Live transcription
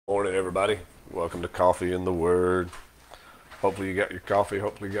Morning, everybody. Welcome to Coffee and the Word. Hopefully you got your coffee.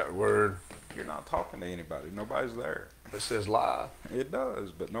 Hopefully you got your word. You're not talking to anybody. Nobody's there. It says live. It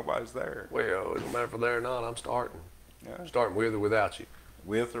does, but nobody's there. Well, it don't matter if they're there or not. I'm starting. Yeah. I'm starting with or without you.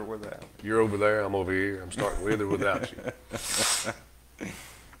 With or without. You're over there. I'm over here. I'm starting with or without you.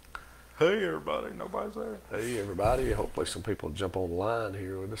 Hey, everybody. Nobody's there. Hey, everybody. Hopefully some people will jump on the line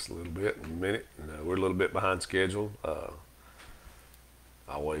here with us a little bit in a minute. We're a little bit behind schedule.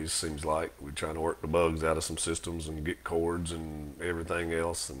 Always seems like we're trying to work the bugs out of some systems and get cords and everything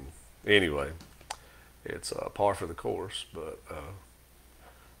else. And anyway, it's par for the course, but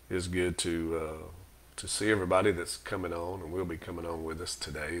it's good to see everybody that's coming on and will be coming on with us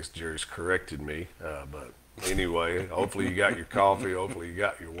today. As Jerry's corrected me, but anyway, hopefully you got your coffee. Hopefully you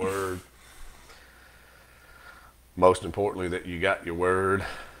got your word. Most importantly, that you got your word.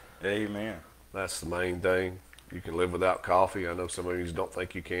 Amen. That's the main thing. You can live without coffee. I know some of you don't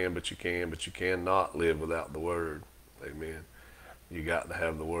think you can, but you cannot live without the word. Amen. You got to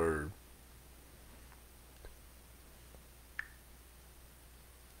have the word.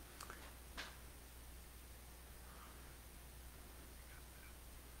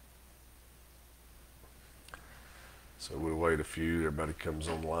 So we'll wait a few. Everybody comes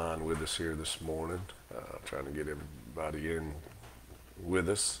online with us here this morning. Trying to get everybody in with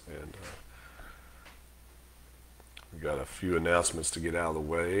us. And we got a few announcements to get out of the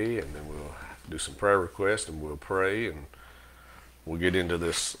way, and then we'll do some prayer requests, and we'll pray, and we'll get into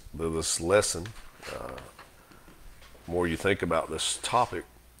this lesson. The more you think about this topic,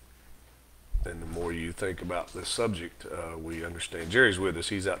 and the more you think about this subject, we understand. Jerry's with us.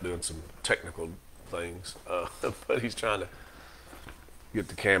 He's out doing some technical things, but he's trying to get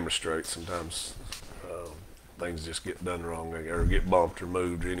the camera straight. Sometimes things just get done wrong or get bumped or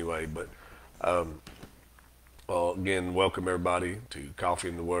moved anyway, but well, again, welcome everybody to Coffee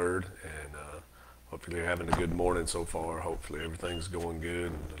and the Word, and hopefully you're having a good morning so far. Hopefully everything's going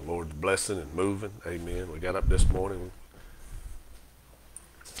good, and the Lord's blessing and moving. Amen. We got up this morning.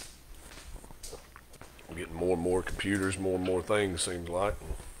 We're getting more and more computers, more and more things, seems like.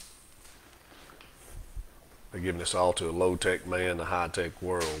 They're giving us all to a low-tech man, a high-tech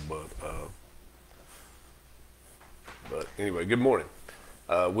world, but anyway, good morning.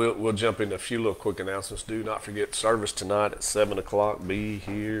 We'll jump into a few little quick announcements. Do not forget service tonight at 7 o'clock. Be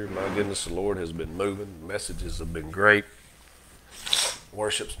here. My goodness, the Lord has been moving. Messages have been great.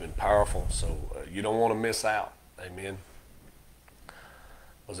 Worship's been powerful, so you don't want to miss out. Amen.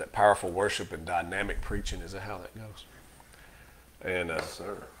 Was that powerful worship and dynamic preaching? Is that how that goes? And Yes,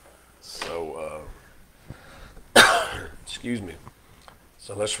 sir. so, excuse me.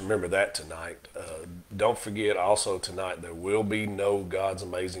 So let's remember that tonight. Don't forget also tonight there will be no God's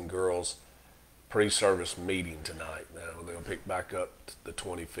Amazing Girls pre-service meeting tonight. Now they'll pick back up the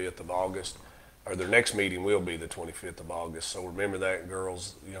 25th of August, or their next meeting will be the 25th of August. So remember that,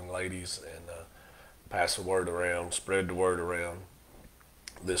 girls, young ladies, and pass the word around, spread the word around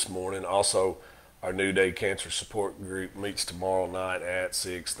this morning. Also, our New Day Cancer Support Group meets tomorrow night at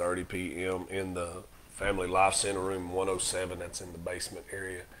 6:30 p.m. in the Family Life Center, room 107. That's in the basement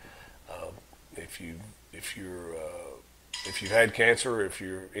area. If you've had cancer, or if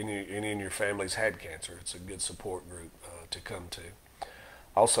you're any in your family's had cancer, it's a good support group to come to.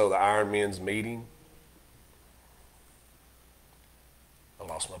 Also, the Iron Men's meeting. I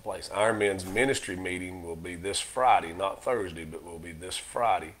lost my place. Iron Men's ministry meeting will be this Friday, not Thursday, but will be this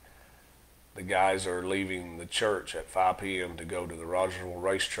Friday. The guys are leaving the church at 5 p.m. to go to the Rogersville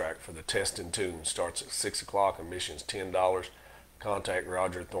racetrack for the Test and Tune. Starts at 6 o'clock. Admission's $10. Contact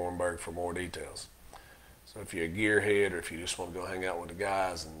Roger Thornburg for more details. So if you're a gearhead, or if you just want to go hang out with the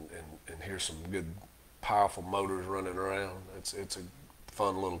guys and hear some good, powerful motors running around, it's a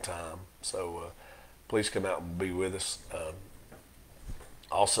fun little time. So please come out and be with us.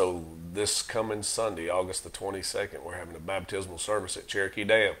 Also, this coming Sunday, August the 22nd, we're having a baptismal service at Cherokee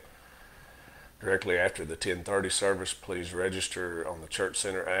Dam. Directly after the 10:30 service, please register on the Church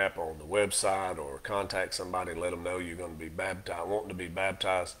Center app, on the website, or contact somebody and let them know you're going to be baptized, wanting to be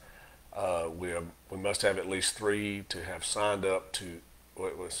baptized. We must have at least 3 to have signed up to.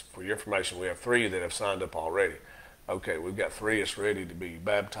 For your information, we have 3 that have signed up already. Okay, we've got 3 that's ready to be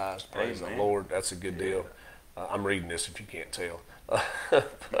baptized. Praise Amen. the Lord. That's a good deal. I'm reading this if you can't tell.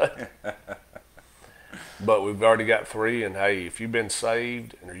 But we've already got 3, and hey, if you've been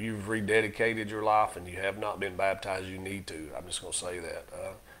saved or you've rededicated your life and you have not been baptized, you need to. I'm just going to say that.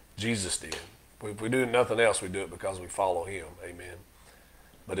 Jesus did. If we do nothing else, we do it because we follow him. Amen.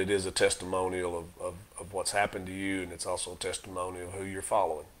 But it is a testimonial of what's happened to you, and it's also a testimonial of who you're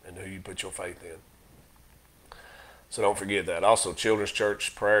following and who you put your faith in. So don't forget that. Also, Children's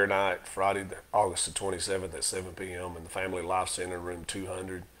Church Prayer Night, Friday, August the 27th at 7 p.m. in the Family Life Center, room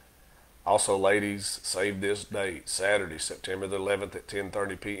 200. Also, ladies, save this date, Saturday, September the 11th at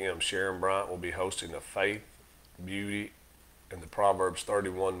 10:30 p.m. Sharon Bryant will be hosting a Faith, Beauty, and the Proverbs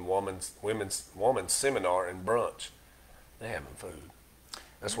 31 woman's seminar and brunch. They're having food.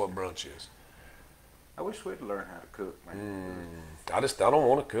 That's what brunch is. I wish we'd learn how to cook, man. I don't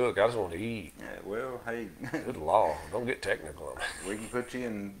want to cook. I just want to eat. Yeah, well, hey, Good Lord, don't get technical on me. we can put you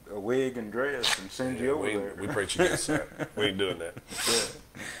in a wig and dress and send you over there. We preach against that. We ain't doing that. Yeah.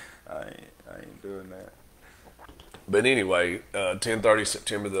 I ain't doing that. But anyway, 10:30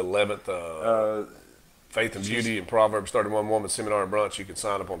 September the 11th. Faith and Beauty and Proverbs 31 Woman Seminar and Brunch. You can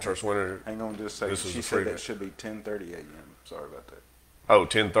sign up on Church Winter. Hang on just a second. This is She a said free that should be 10:30 a.m. Sorry about that. Oh,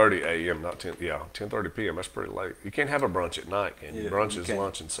 10:30 a.m. not 10. Yeah, 10:30 p.m. That's pretty late. You can't have a brunch at night, can you? Yeah, Brunch you is can't.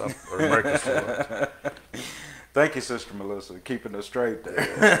 lunch and supper, or breakfast and lunch. Thank you, Sister Melissa, keeping us straight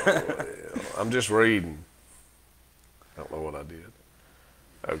there. Well, I'm just reading. I don't know what I did.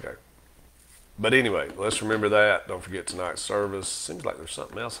 Okay. But anyway, let's remember that. Don't forget tonight's service. Seems like there's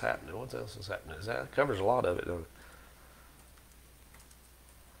something else happening. What else is happening? That covers a lot of it, doesn't it?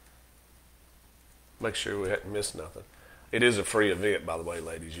 Make sure we hadn't missed nothing. It is a free event, by the way,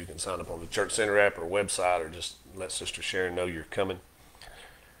 ladies. You can sign up on the Church Center app or website, or just let Sister Sharon know you're coming.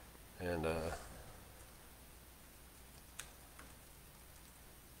 And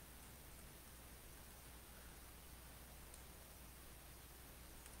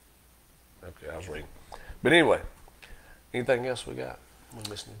okay, I was reading. But anyway, anything else we got? We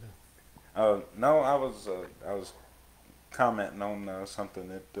missed anything? No, I was commenting on something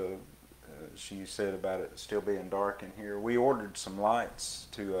that she said about it still being dark in here. We ordered some lights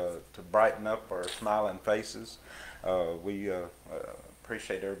to brighten up our smiling faces. We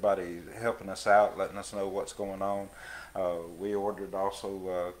appreciate everybody helping us out, letting us know what's going on. We ordered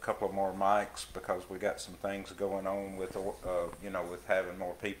also a couple of more mics because we got some things going on with with having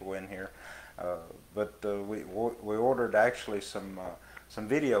more people in here. But we ordered actually some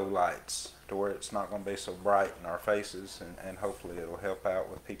video lights to where it's not going to be so bright in our faces, and hopefully it'll help out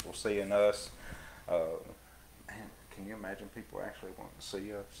with people seeing us. Man, can you imagine people actually wanting to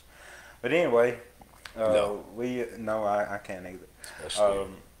see us? But anyway, No. I can't either.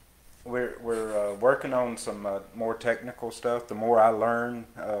 We're working on some more technical stuff. The more I learn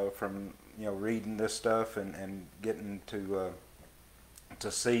from reading this stuff and getting to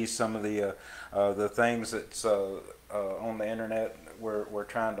see some of the things that's on the internet, we're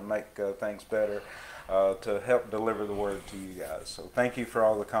trying to make things better to help deliver the word to you guys. So thank you for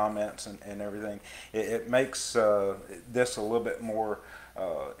all the comments and everything. It makes this a little bit more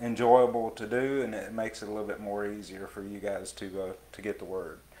enjoyable to do, and it makes it a little bit more easier for you guys to get the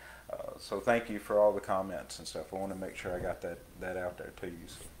word. So thank you for all the comments and stuff. I want to make sure I got that out there to you.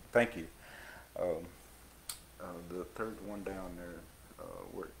 So thank you. The third one down there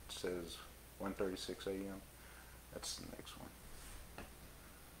where it says 1:36 a.m. That's the next one.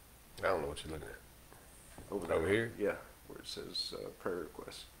 I don't know what you're looking at. Over there. Over here? Yeah, where it says prayer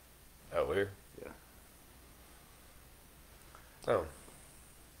requests. Over here? Yeah. Oh.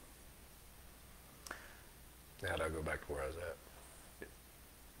 Now do I go back to where I was at?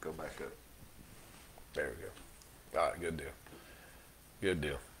 Go back up. There we go. All right, good deal. Good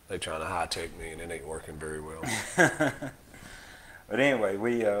deal. They trying to high-tech me, and it ain't working very well. But anyway,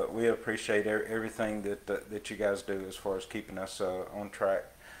 we appreciate everything that you guys do as far as keeping us on track.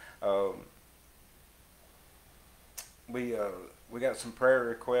 We got some prayer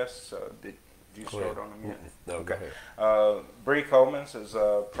requests. Did you start on them yet? No, okay. Go ahead. Bree Coleman says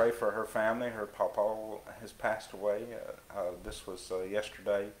pray for her family. Her papa has passed away. This was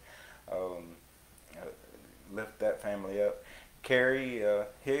yesterday. Lift that family up. Carrie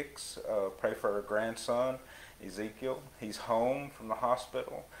Hicks, pray for her grandson Ezekiel. He's home from the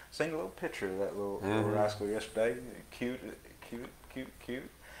hospital. Seen a little picture of that little rascal yesterday. Cute.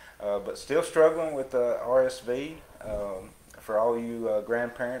 But still struggling with RSV. For all you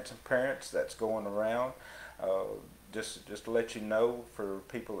grandparents and parents that's going around, just to let you know, for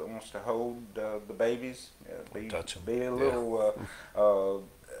people that wants to hold the babies, be a little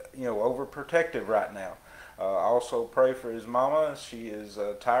overprotective right now. Also pray for his mama. She is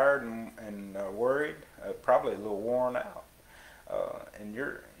tired and worried, probably a little worn out. And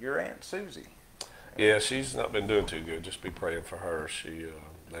your Aunt Susie. Yeah, she's not been doing too good. Just be praying for her.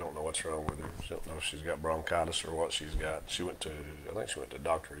 They don't know what's wrong with her. They don't know if she's got bronchitis or what she's got. I think she went to the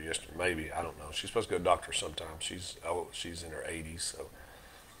doctor yesterday. Maybe, I don't know. She's supposed to go to the doctor sometime. She's in her 80s, so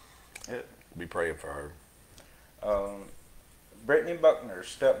be praying for her. Brittany Buckner's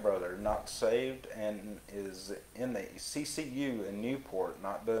stepbrother, not saved, and is in the CCU in Newport,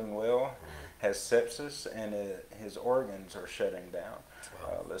 not doing well, has sepsis, and his organs are shutting down.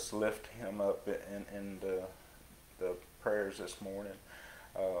 Let's lift him up in the prayers this morning.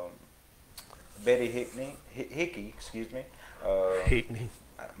 Betty Hickey, excuse me. Hickney.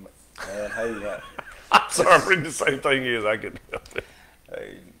 And hey, I'm sorry, I'm reading the same thing as I could help it.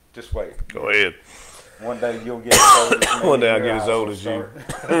 hey, just wait. Go ahead. One day you'll get as old as me. One day I'll and your get as eyes old will as you.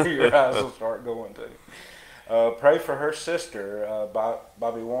 start- Your eyes will start going too. Pray for her sister,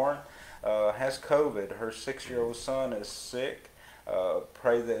 Bobby Warren, has COVID. Her 6-year-old son is sick.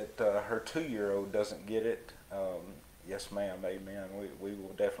 Pray that her 2-year-old doesn't get it. Yes, ma'am. Amen. We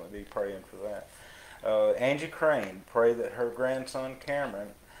will definitely be praying for that. Angie Crane, pray that her grandson Cameron,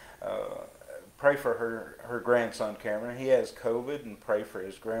 pray for her grandson Cameron. He has COVID, and pray for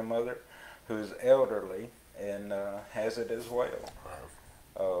his grandmother, who is elderly and has it as well.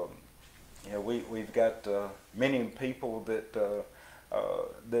 We've got many people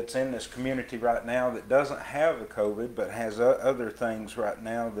that's in this community right now that doesn't have the COVID, but has other things right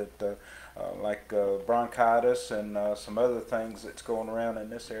now that like bronchitis and some other things that's going around in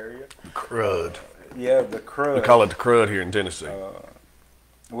this area. The crud. Yeah, the crud. We call it the crud here in Tennessee.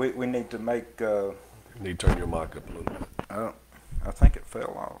 We need to make. You need to turn your mic up a little bit. I think it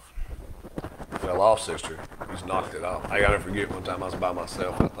fell off. Fell off, sister. He's knocked it off. I gotta forget one time I was by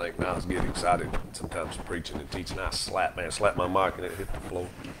myself, I think. Now I was getting excited. Sometimes preaching and teaching, I slapped my mic and it hit the floor.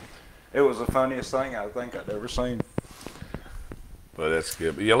 It was the funniest thing I think I'd ever seen. But that's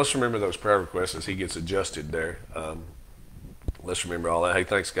good. But yeah, let's remember those prayer requests as he gets adjusted there. Let's remember all that. Hey,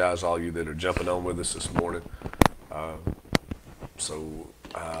 thanks, guys, all you that are jumping on with us this morning.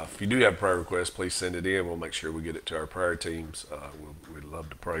 If you do have a prayer request, please send it in. We'll make sure we get it to our prayer teams. We'd love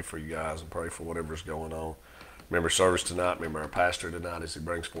to pray for you guys and pray for whatever's going on. Remember service tonight. Remember our pastor tonight as he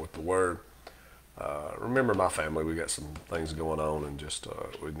brings forth the word. Remember my family. We got some things going on, and just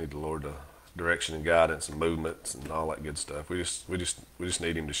we need the Lord to direction and guidance and movements and all that good stuff. We just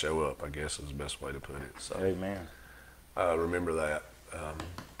need Him to show up, I guess is the best way to put it. So, Amen. Remember that.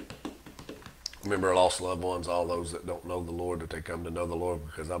 Remember our lost loved ones, all those that don't know the Lord, that they come to know the Lord,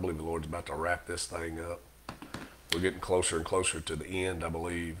 because I believe the Lord's about to wrap this thing up. We're getting closer and closer to the end, I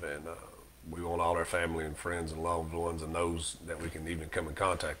believe, and we want all our family and friends and loved ones and those that we can even come in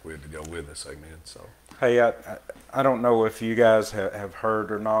contact with to go with us. Amen. So, hey, I don't know if you guys have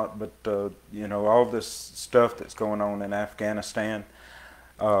heard or not, but all this stuff that's going on in Afghanistan,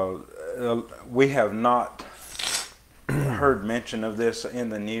 we have not heard mention of this in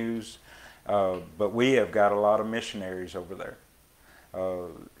the news. But we have got a lot of missionaries over there,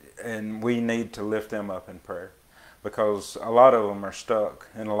 and we need to lift them up in prayer, because a lot of them are stuck,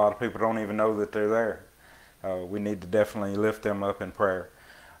 and a lot of people don't even know that they're there. We need to definitely lift them up in prayer.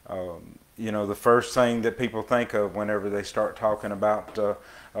 The first thing that people think of whenever they start talking about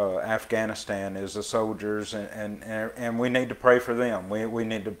Afghanistan is the soldiers, and we need to pray for them. We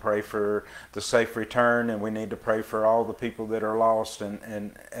need to pray for the safe return, and we need to pray for all the people that are lost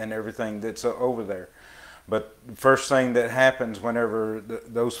and everything that's over there. But the first thing that happens whenever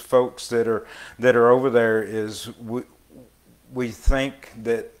those folks that are over there is we think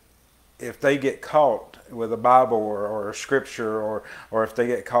that if they get caught with a Bible or a scripture, or if they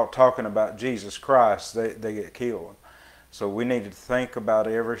get caught talking about Jesus Christ, they get killed. So we need to think about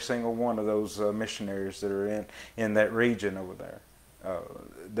every single one of those missionaries that are in that region over there.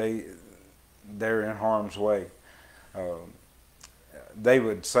 They're in harm's way. They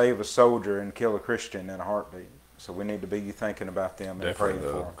would save a soldier and kill a Christian in a heartbeat. So we need to be thinking about them and praying for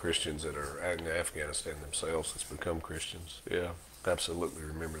them. Definitely the Christians that are in Afghanistan themselves that's become Christians. Yeah, absolutely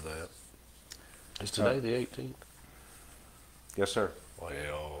remember that. Is today the 18th? Yes, sir.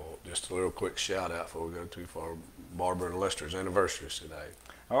 Well, just a little quick shout out before we go too far. Barbara and Lester's anniversary is today.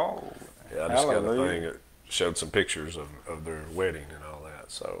 Oh, yeah, I just got a hallelujah. thing that showed some pictures of their wedding and all that.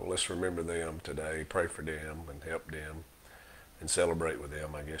 So let's remember them today, pray for them and help them and celebrate with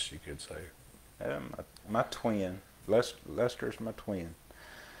them, I guess you could say. My twin. Lester's my twin.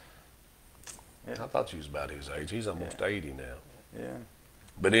 Yeah. I thought you was about his age. He's almost 80 now. Yeah.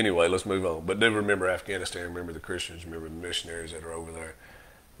 But anyway, let's move on. But do remember Afghanistan, remember the Christians, remember the missionaries that are over there.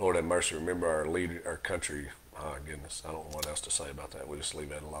 Lord have mercy, remember our leader, our country. Oh, goodness, I don't know what else to say about that. We'll just leave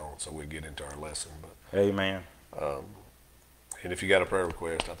that alone so we get into our lesson. But Amen. and if you got a prayer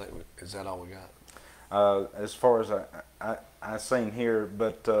request, I think, is that all we got? As far as I seen here,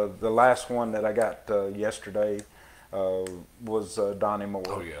 but the last one that I got yesterday was Donnie Moore.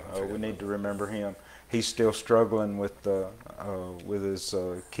 Oh, yeah. We need to remember him. He's still struggling with his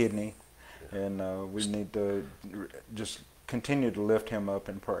kidney, and we need to just continue to lift him up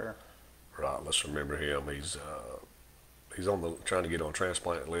in prayer. Right. Let's remember him. He's on the trying to get on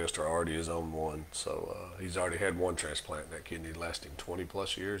transplant list, or already is on one. So he's already had one transplant. That kidney lasting 20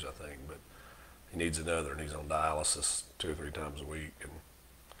 plus years, I think. But he needs another, and he's on dialysis 2 or 3 times a week. And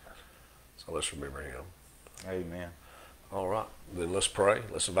so let's remember him. Amen. All right. Then let's pray.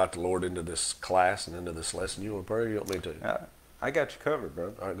 Let's invite the Lord into this class and into this lesson. You want to pray, or you want me to? I got you covered,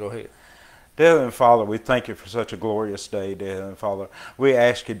 brother. All right, go ahead. Dear Heavenly Father, we thank you for such a glorious day, dear Heavenly Father. We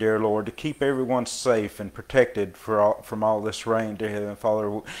ask you, dear Lord, to keep everyone safe and protected from all this rain, dear Heavenly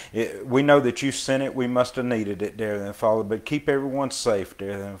Father. We know that you sent it. We must have needed it, dear Heavenly Father, but keep everyone safe,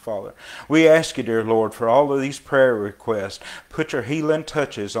 dear Heavenly Father. We ask you, dear Lord, for all of these prayer requests. Put your healing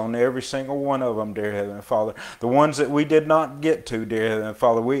touches on every single one of them, dear Heavenly Father. The ones that we did not get to, dear Heavenly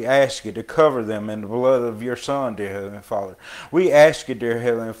Father, we ask you to cover them in the blood of your Son, dear Heavenly Father. We ask you, dear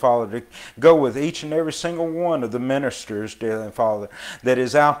Heavenly Father, to go with each and every single one of the ministers, dear Heavenly Father, that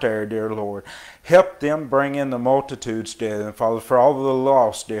is out there, dear Lord. Help them bring in the multitudes, dear Heavenly Father, for all of the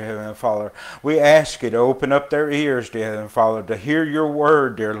lost, dear Heavenly Father. We ask you to open up their ears, dear Heavenly Father, to hear your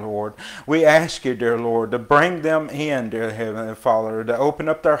word, dear Lord. We ask you, dear Lord, to bring them in, dear Heavenly Father, to open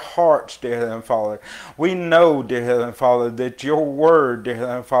up their hearts, dear Heavenly Father. We know, dear Heavenly Father, that your word, dear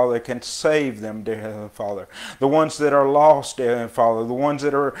Heavenly Father, can save them, dear Heavenly Father. The ones that are lost, dear Heavenly Father, the ones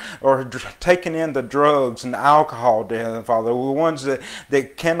that are taking in the drugs and alcohol, dear Heavenly Father, the ones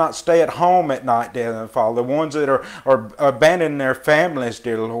that cannot stay at home at night, dear Heavenly Father, the ones that are abandoning their families,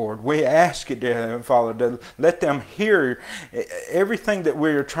 dear Lord. We ask you, dear Heavenly Father, to let them hear everything that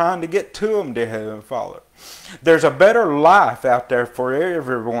we're trying to get to them, dear Heavenly Father. There's a better life out there for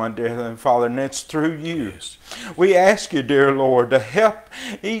everyone, dear Heavenly Father, and it's through you. Yes. We ask you, dear Lord, to help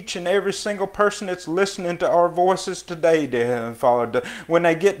each and every single person that's listening to our voices today, dear Heavenly Father, when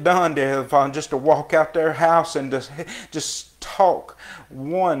they get done, dear Heavenly Father, just to walk out their house and just talk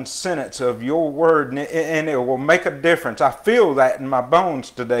one sentence of your word, and it will make a difference. I feel that in my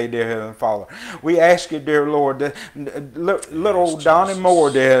bones today, dear Heavenly Father. We ask you, dear Lord, little Donnie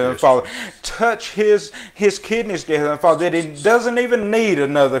Moore, dear Heavenly Father, touch his kidneys, dear Heavenly Father, that he doesn't even need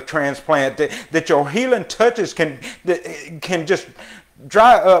another transplant, that your healing touches can just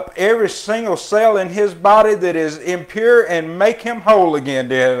dry up every single cell in his body that is impure and make him whole again,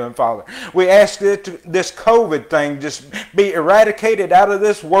 dear Heavenly Father. We ask that this COVID thing just be eradicated out of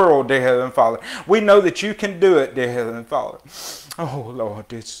this world, dear Heavenly Father. We know that you can do it, dear Heavenly Father. Oh,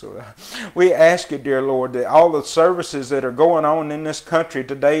 Lord, it's so. We ask you, dear Lord, that all the services that are going on in this country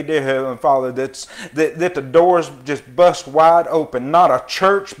today, dear Heavenly Father, that the doors just bust wide open. Not a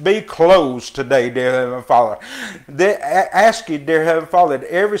church be closed today, dear Heavenly Father. Ask you, dear Heavenly Father, that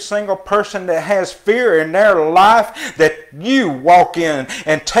every single person that has fear in their life, that you walk in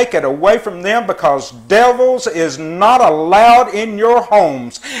and take it away from them, because devils is not allowed in your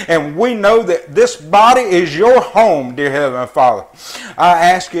homes. And we know that this body is your home, dear Heavenly Father. I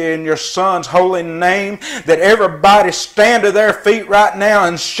ask you in your Son's holy name that everybody stand to their feet right now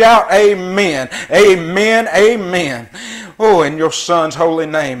and shout amen, amen, amen. Oh, in your Son's holy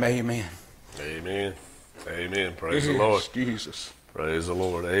name, amen. Amen. Amen. Praise the Lord. Jesus. Praise the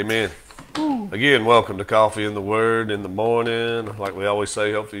Lord. Amen. Again, welcome to Coffee and the Word in the morning. Like we always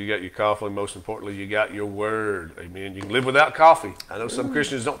say, hopefully you got your coffee. Most importantly, you got your Word. Amen. You can live without coffee. I know some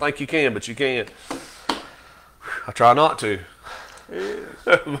Christians don't think you can, but you can. I try not to.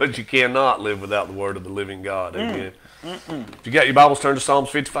 But you cannot live without the word of the living God. Amen. If you got your Bibles, turn to Psalms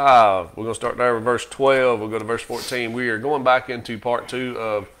 55. We're going to start there with verse 12. We'll go to verse 14. We are going back into part 2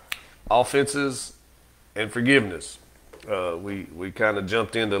 of offenses and forgiveness. We kind of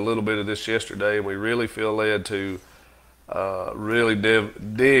jumped into a little bit of this yesterday, and we really feel led to really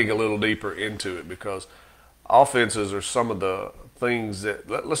dig a little deeper into it, because offenses are some of the things that,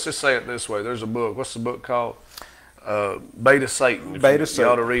 let's just say it this way. There's a book. What's the book called? Beta Satan. If you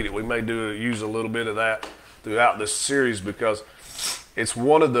ought to read it. We may use a little bit of that throughout this series, because it's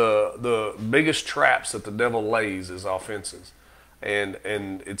one of the biggest traps that the devil lays is offenses, and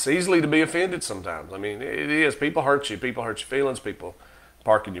it's easily to be offended sometimes. I mean, it is. People hurt you. People hurt your feelings. People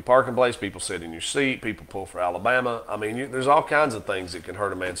park in your parking place. People sit in your seat. People pull for Alabama. I mean, there's all kinds of things that can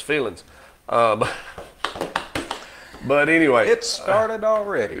hurt a man's feelings. But anyway, it started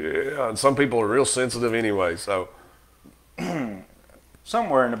already. Yeah, and some people are real sensitive anyway, so.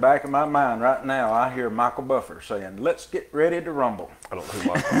 Somewhere in the back of my mind right now, I hear Michael Buffer saying, "Let's get ready to rumble." I don't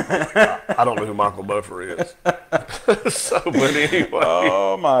know who Michael Buffer is. So, but anyway.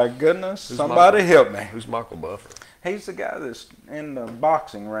 Oh my goodness! Somebody help me. Who's Michael Buffer? He's the guy that's in the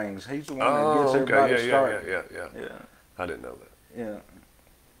boxing rings. He's the one that gets everybody started. Yeah. I didn't know that. Yeah.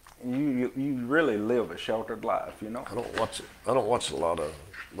 you really live a sheltered life, you know. I don't watch it. I don't watch a lot of.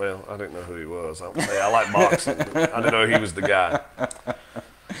 Well, I didn't know who he was. I like boxing. But I didn't know he was the guy.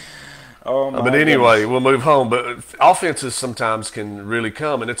 Oh my But anyway, goodness. we'll move home. But offenses sometimes can really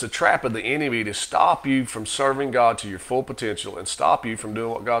come, and it's a trap of the enemy to stop you from serving God to your full potential and stop you from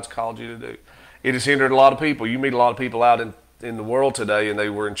doing what God's called you to do. It has hindered a lot of people. You meet a lot of people out in the world today, and they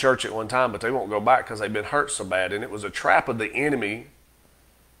were in church at one time, but they won't go back because they've been hurt so bad. And it was a trap of the enemy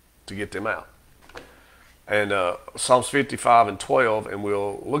to get them out. And Psalms 55 and 12, and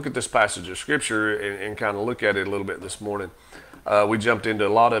we'll look at this passage of Scripture and kind of look at it a little bit this morning. We jumped into a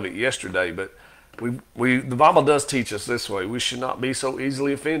lot of it yesterday, but the Bible does teach us this way. We should not be so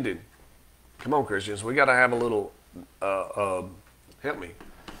easily offended. Come on, Christians. We got to have a little, help me.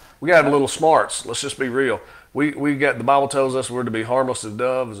 We got to have a little smarts. Let's just be real. The Bible tells us we're to be harmless as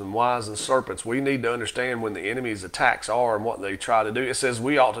doves and wise as serpents. We need to understand when the enemy's attacks are and what they try to do. It says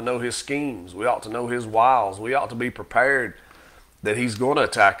we ought to know his schemes. We ought to know his wiles. We ought to be prepared that he's going to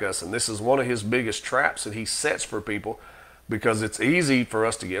attack us. And this is one of his biggest traps that he sets for people, because it's easy for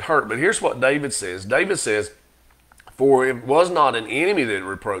us to get hurt. But here's what David says. David says, for it was not an enemy that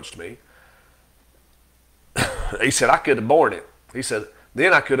reproached me. He said, I could have borne it. He said,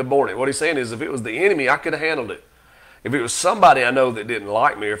 then I could have borne it. What he's saying is, if it was the enemy, I could have handled it. If it was somebody I know that didn't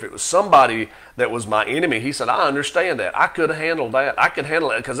like me, or if it was somebody that was my enemy, he said, I understand that. I could have handled that. I could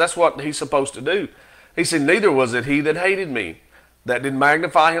handle it, because that's what he's supposed to do. He said, neither was it he that hated me, that did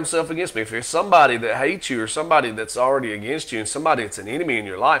magnify himself against me. If there's somebody that hates you, or somebody that's already against you, and somebody that's an enemy in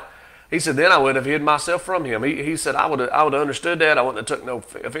your life, he said, then I would have hid myself from him. He said, I would have understood that. I wouldn't have took no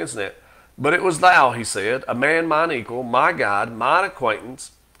offense in that. But it was thou, he said, a man mine equal, my God, mine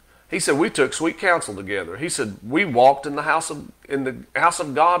acquaintance. He said, we took sweet counsel together. He said, we walked in the house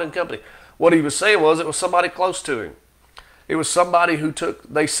of God and company. What he was saying was, it was somebody close to him. It was somebody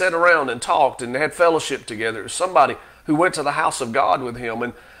they sat around and talked and had fellowship together. It was somebody who went to the house of God with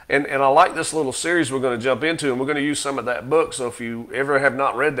him. And I like this little series we're going to jump into, and we're going to use some of that book. So if you ever have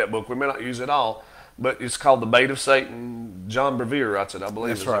not read that book, we may not use it all, but it's called The Bait of Satan. John Bevere writes it, I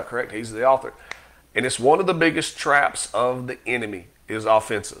believe. That's right. Is that correct? He's the author. And it's one of the biggest traps of the enemy is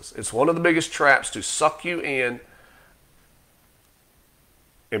offenses. It's one of the biggest traps to suck you in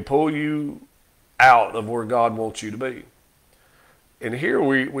and pull you out of where God wants you to be. And here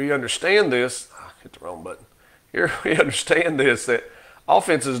we understand this. I hit the wrong button. Here we understand this, that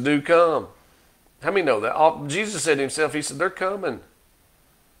offenses do come. How many know that? Jesus said himself, he said, they're coming.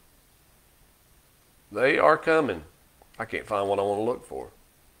 They are coming. I can't find what I want to look for.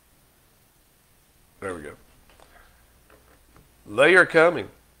 There we go. They are coming.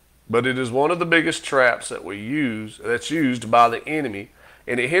 But it is one of the biggest traps that that's used by the enemy,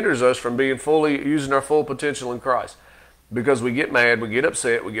 and it hinders us from being using our full potential in Christ. Because we get mad, we get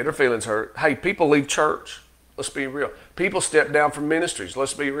upset, we get our feelings hurt. Hey, people leave church. Let's be real. People step down from ministries.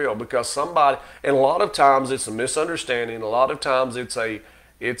 Let's be real. Because and a lot of times it's a misunderstanding. A lot of times it's even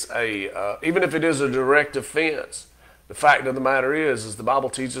if it is a direct offense, the fact of the matter is the Bible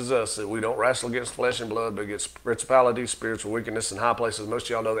teaches us that we don't wrestle against flesh and blood, but against principalities, spiritual wickedness in high places. Most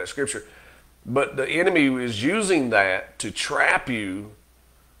of y'all know that scripture. But the enemy is using that to trap you,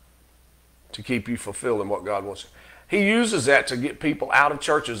 to keep you fulfilled in what God wants. He uses that to get people out of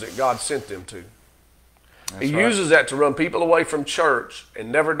churches that God sent them to. He uses that to run people away from church and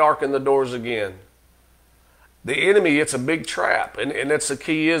never darken the doors again. The enemy, it's a big trap, and that's the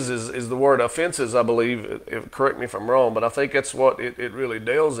key is the word offenses, I believe. Correct me if I'm wrong, but I think that's what it really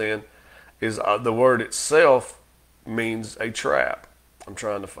deals in, is the word itself means a trap. I'm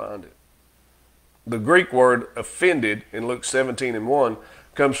trying to find it. The Greek word offended in Luke 17:1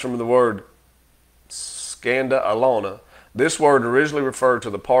 comes from the word skanda alona. This word originally referred to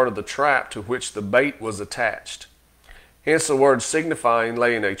the part of the trap to which the bait was attached. Hence the word signifying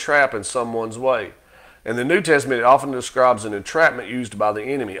laying a trap in someone's way. In the New Testament, it often describes an entrapment used by the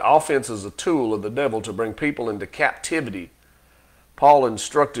enemy. Offense is a tool of the devil to bring people into captivity. Paul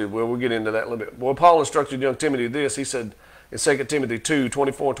instructed, we'll get into that a little bit. Well, Paul instructed young Timothy this. He said in 2 Timothy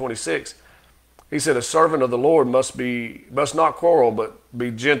 2:24-26, he said, a servant of the Lord must not quarrel, but be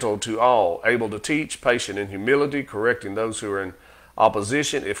gentle to all, able to teach, patient in humility, correcting those who are in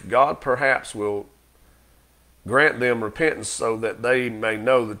opposition, if God perhaps will grant them repentance so that they may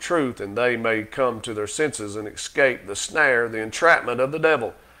know the truth and they may come to their senses and escape the snare, the entrapment of the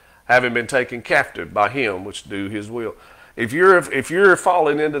devil, having been taken captive by him which do his will. If you're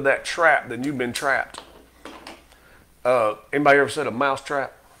falling into that trap, then you've been trapped. Anybody ever said a mouse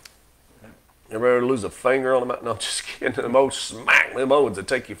trap? Everybody ever lose a finger on them? No, I'm just kidding. Them old smack, them old that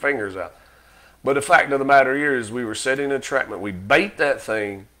take your fingers out. But the fact of the matter is we were setting an entrapment. We bait that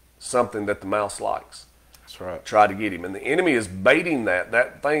thing something that the mouse likes. That's right. Try to get him. And the enemy is baiting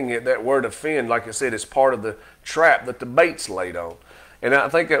that thing, that word offend, like I said, is part of the trap that the bait's laid on. And I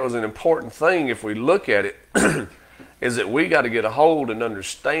think that was an important thing if we look at it, is that we got to get a hold and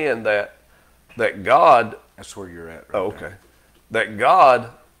understand that God... That's where you're at. Right now. That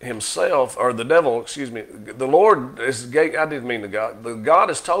God himself, or the devil, excuse me, the Lord is... I didn't mean the God. The God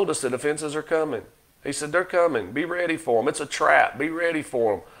has told us that offenses are coming. He said they're coming. Be ready for them. It's a trap. Be ready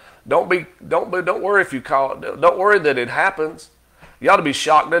for them. Don't worry if you call it. Don't worry that it happens. You ought to be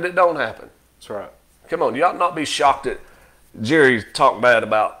shocked that it don't happen. That's right. Come on, you ought not be shocked that Jerry talked bad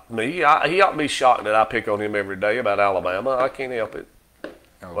about me. He ought to be shocked that I pick on him every day about Alabama. I can't help it.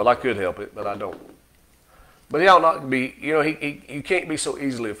 Oh. Well, I could help it, but I don't. But he ought not be. You can't be so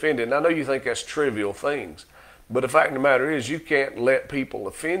easily offended. And I know you think that's trivial things, but the fact of the matter is, you can't let people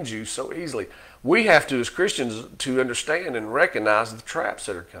offend you so easily. We have to, as Christians, to understand and recognize the traps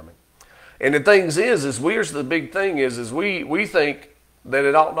that are coming. And the things here's the big thing is we think that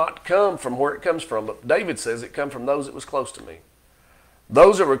it ought not come from where it comes from. But David says it come from those that was close to me.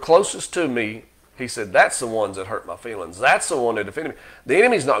 Those that were closest to me, he said, that's the ones that hurt my feelings. That's the one that offended me. The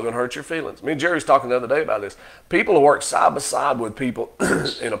enemy's not going to hurt your feelings. Me and Jerry was talking the other day about this. People who work side by side with people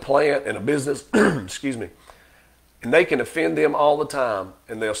in a plant, in a business, excuse me, and they can offend them all the time,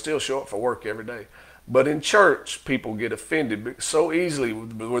 and they'll still show up for work every day. But in church, people get offended so easily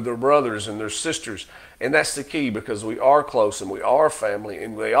with their brothers and their sisters. And that's the key, because we are close and we are family,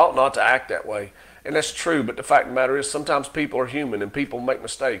 and they ought not to act that way. And that's true, but the fact of the matter is sometimes people are human, and people make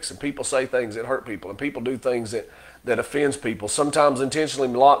mistakes, and people say things that hurt people, and people do things that offends people. Sometimes intentionally,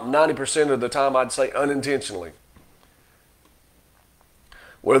 90% of the time I'd say unintentionally.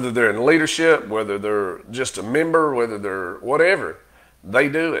 Whether they're in leadership, whether they're just a member, whether they're whatever, they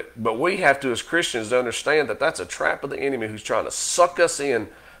do it. But we have to, as Christians, to understand that that's a trap of the enemy who's trying to suck us in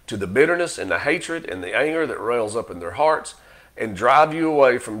to the bitterness and the hatred and the anger that rails up in their hearts and drive you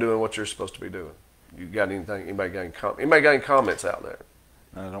away from doing what you're supposed to be doing. You got anything? Anybody got any comments out there?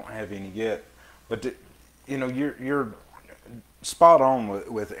 I don't have any yet. But you're spot on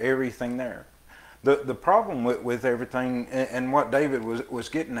with everything there. The problem with everything, and what David was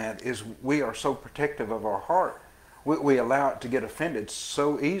getting at, is we are so protective of our heart. We allow it to get offended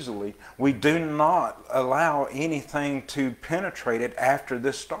so easily. We do not allow anything to penetrate it after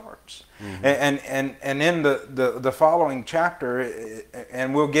this starts. Mm-hmm. And in the following chapter,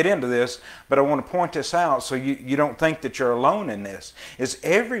 and we'll get into this, but I want to point this out so you don't think that you're alone in this, is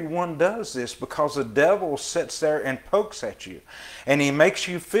everyone does this because the devil sits there and pokes at you. And he makes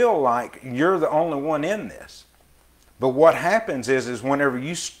you feel like you're the only one in this. But what happens is whenever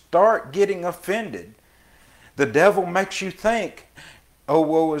you start getting offended, the devil makes you think, oh,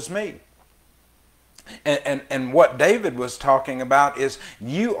 woe is me. And what David was talking about is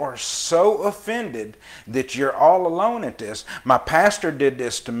you are so offended that you're all alone at this. My pastor did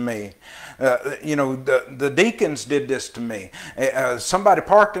this to me. The deacons did this to me. Somebody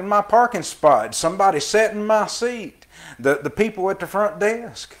parked in my parking spot. Somebody sat in my seat. The people at the front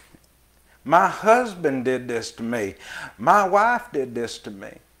desk. My husband did this to me. My wife did this to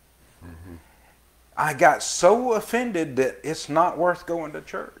me. Mm-hmm. I got so offended that it's not worth going to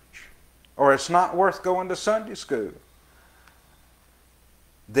church, or it's not worth going to Sunday school.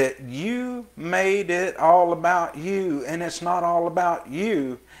 That you made it all about you, and it's not all about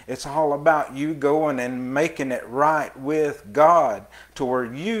you. It's all about you going and making it right with God, to where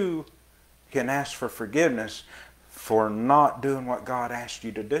you can ask for forgiveness for not doing what God asked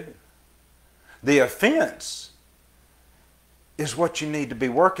you to do. The offense is what you need to be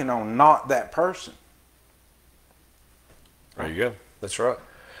working on, not that person. There you go. That's right.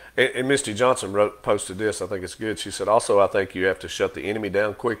 And Misty Johnson posted this. I think it's good. She said, also, I think you have to shut the enemy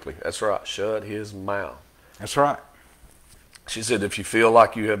down quickly. That's right. Shut his mouth. That's right. She said, if you feel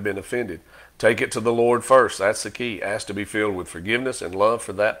like you have been offended, take it to the Lord first. That's the key. Ask to be filled with forgiveness and love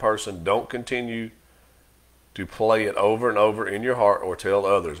for that person. Don't continue to play it over and over in your heart or tell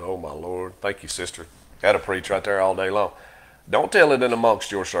others. Oh, my Lord. Thank you, sister. Had a preach right there all day long. Don't tell it in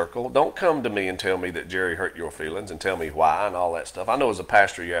amongst your circle. Don't come to me and tell me that Jerry hurt your feelings and tell me why and all that stuff. I know as a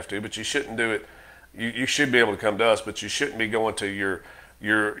pastor you have to, but you shouldn't do it. You should be able to come to us, but you shouldn't be going to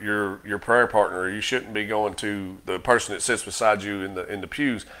your prayer partner, or you shouldn't be going to the person that sits beside you in the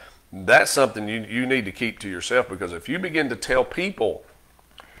pews. That's something you need to keep to yourself, because if you begin to tell people,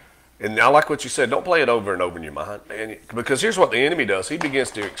 and I like what you said, don't play it over and over in your mind. Because here's what the enemy does. He begins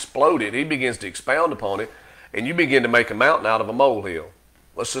to explode it. He begins to expound upon it. And you begin to make a mountain out of a molehill.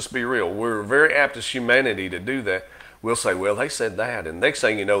 Let's just be real. We're very apt as humanity to do that. we'll say, well, they said that. And the next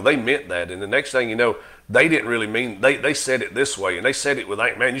thing you know, they meant that. And the next thing you know, they didn't really mean, they said it this way. And they said it with,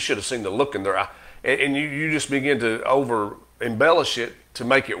 man, you should have seen the look in their eye. And you just begin to over embellish it to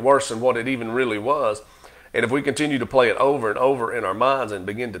make it worse than what it even really was. And if we continue to play it over and over in our minds and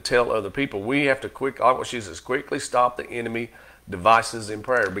begin to tell other people, we have to quickly stop the enemy devices in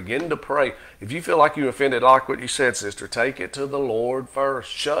prayer. Begin to pray. If you feel like you offended, like what you said, sister, take it to the Lord first.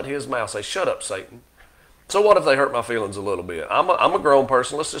 Shut his mouth. Say, shut up, Satan. So what if they hurt my feelings a little bit? I'm a grown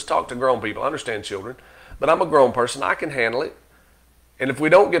person. Let's just talk to grown people. I understand children, but I'm a grown person. I can handle it. And if we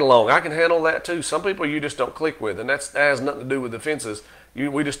don't get along, I can handle that too. Some people you just don't click with, and that has nothing to do with offenses.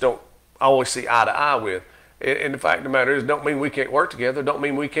 We just don't always see eye to eye with. And the fact of the matter is, don't mean we can't work together. Don't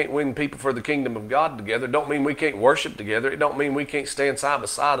mean we can't win people for the kingdom of God together. Don't mean we can't worship together. It don't mean we can't stand side by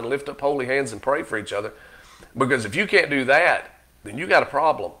side and lift up holy hands and pray for each other. Because if you can't do that, then you got a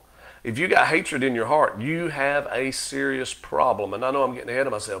problem. If you got hatred in your heart, you have a serious problem. And I know I'm getting ahead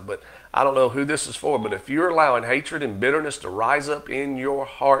of myself, but I don't know who this is for. But if you're allowing hatred and bitterness to rise up in your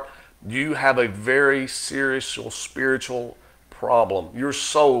heart, you have a very serious spiritual problem. Your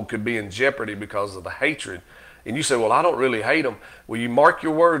soul could be in jeopardy because of the hatred. And you say, well, I don't really hate them. Well, you mark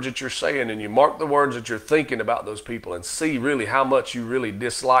your words that you're saying, and you mark the words that you're thinking about those people, and see really how much you really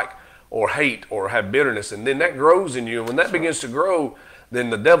dislike or hate or have bitterness. And then that grows in you. And when that begins to grow,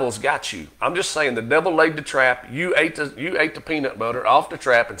 then the devil's got you. I'm just saying, the devil laid the trap. You ate the peanut butter off the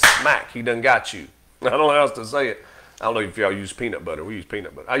trap, and smack, he done got you. I don't know how else to say it. I don't know if y'all use peanut butter. We use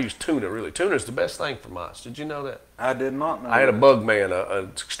peanut butter. I use tuna, really. Tuna's the best thing for mice. Did you know that? I did not know I had a bug man, an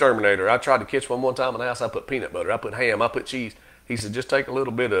exterminator. I tried to catch one time in the house. I put peanut butter. I put ham. I put cheese. He said, just take a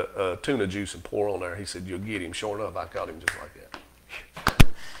little bit of tuna juice and pour on there. He said, you'll get him. Sure enough, I caught him just like that.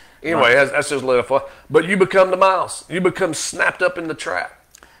 Anyway, that's just a little fun. But you become the mouse. You become snapped up in the trap.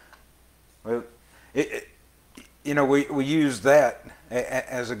 Well, we use that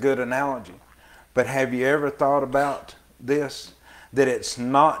as a good analogy. But have you ever thought about this? That it's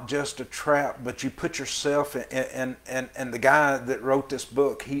not just a trap, but you put yourself in, and the guy that wrote this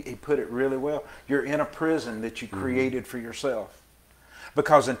book, he put it really well. You're in a prison that you created for yourself.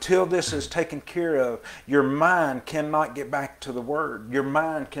 Because until this is taken care of, your mind cannot get back to the Word. Your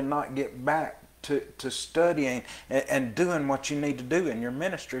mind cannot get back to studying and doing what you need to do in your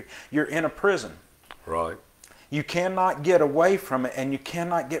ministry. You're in a prison. Right. You cannot get away from it, and you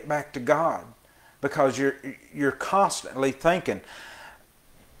cannot get back to God. Because you're constantly thinking,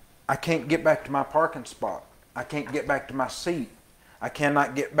 I can't get back to my parking spot. I can't get back to my seat. I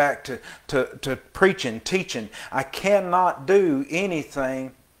cannot get back to preaching, teaching. I cannot do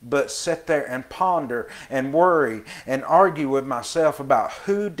anything but sit there and ponder and worry and argue with myself about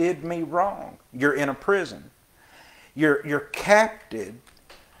who did me wrong. You're in a prison. You're captive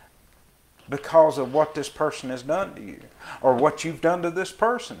because of what this person has done to you or what you've done to this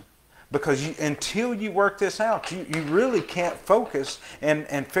person. Because until you work this out, you really can't focus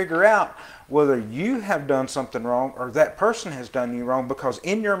and figure out whether you have done something wrong or that person has done you wrong. Because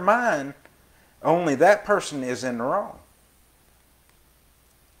in your mind, only that person is in the wrong.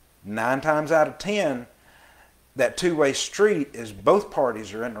 9 times out of 10, that two-way street is both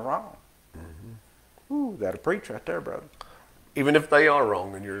parties are in the wrong. Mm-hmm. Ooh, that'll preach right there, brother. Even if they are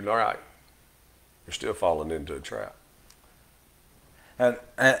wrong and you're right, you're still falling into a trap. And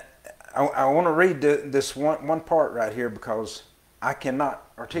I want to read this one part right here because I cannot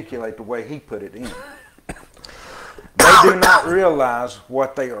articulate the way he put it in. They do not realize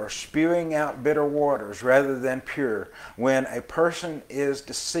what they are spewing out bitter waters rather than pure. When a person is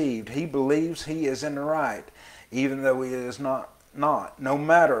deceived, he believes he is in the right, even though he is not. No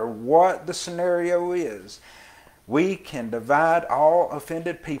matter what the scenario is, we can divide all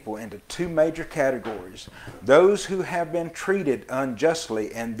offended people into 2 major categories. Those who have been treated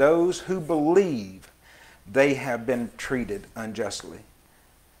unjustly and those who believe they have been treated unjustly.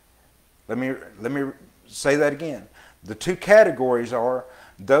 Let me say that again. The 2 categories are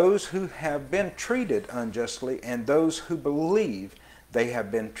those who have been treated unjustly and those who believe they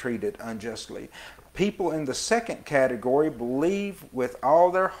have been treated unjustly. People in the second category believe with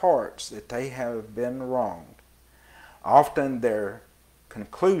all their hearts that they have been wronged. Often their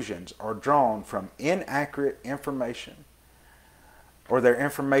conclusions are drawn from inaccurate information, or their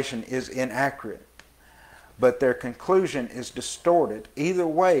information is inaccurate, but their conclusion is distorted. Either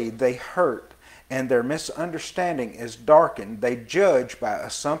way, they hurt, and their misunderstanding is darkened. They judge by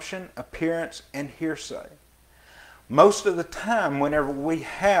assumption, appearance, and hearsay. Most of the time, whenever we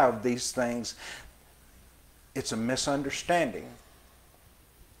have these things, it's a misunderstanding.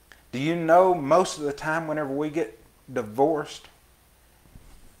 Do you know most of the time whenever we get divorced,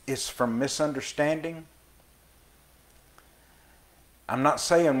 it's from misunderstanding? I'm not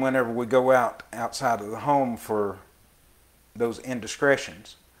saying whenever we go outside of the home for those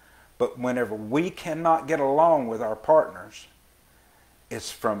indiscretions, but whenever we cannot get along with our partners,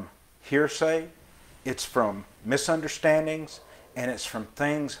 it's from hearsay, it's from misunderstandings, and it's from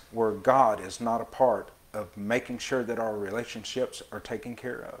things where God is not a part of making sure that our relationships are taken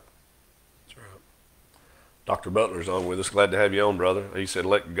care of. That's right. Dr. Butler's on with us. Glad to have you on, brother. He said,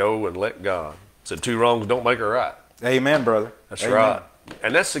 let go and let God. Said, two wrongs don't make a right. Amen, brother. That's Amen. right.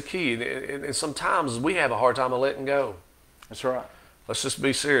 And that's the key. And sometimes we have a hard time of letting go. That's right. Let's just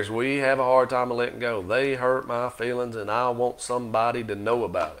be serious. We have a hard time of letting go. They hurt my feelings, and I want somebody to know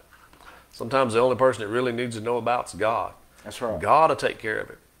about it. Sometimes the only person that really needs to know about is God. That's right. God will take care of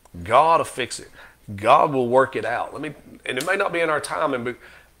it. God will fix it. God will work it out. And it may not be in our time. But,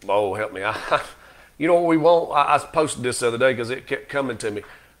 oh, help me. You know what we want? I posted this the other day because it kept coming to me.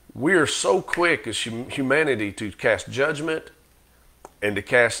 We are so quick as humanity to cast judgment and to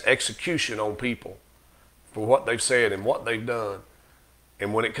cast execution on people for what they've said and what they've done.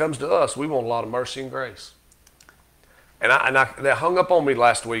 And when it comes to us, we want a lot of mercy and grace. And that hung up on me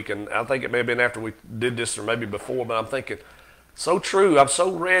last week, and I think it may have been after we did this or maybe before, but I'm thinking, so true. I'm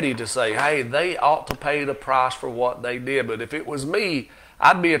so ready to say, hey, they ought to pay the price for what they did. But if it was me,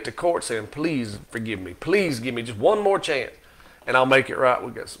 I'd be at the court saying, please forgive me. Please give me just one more chance, and I'll make it right.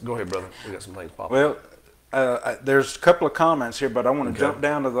 Go ahead, brother. We got some things popping. Well, there's a couple of comments here, but I want to jump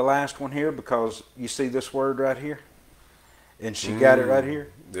down to the last one here because you see this word right here? And she got it right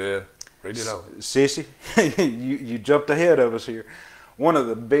here? Yeah. Read it on. Sissy, you jumped ahead of us here. One of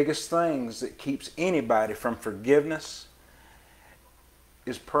the biggest things that keeps anybody from forgiveness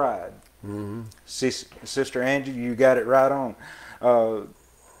is pride. Mm-hmm. Sister Angie, you got it right on.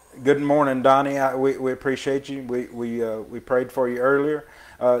 Good morning, Donnie. We appreciate you. We prayed for you earlier.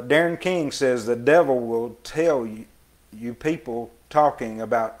 Darren King says the devil will tell you people talking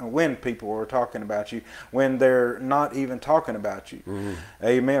about when people are talking about you when they're not even talking about you. Mm-hmm.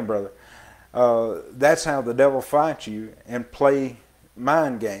 Amen, brother. That's how the devil fights you and play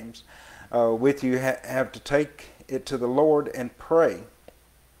mind games with you. Have to take it to the Lord and pray,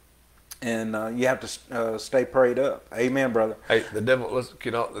 and you have to stay prayed up. Amen, brother. Hey, the devil.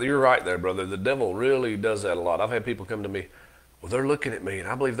 You're right there, brother. The devil really does that a lot. I've had people come to me. Well, they're looking at me, and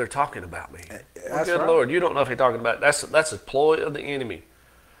I believe they're talking about me. Well, good right. Lord, you don't know if they're talking about. That's a ploy of the enemy.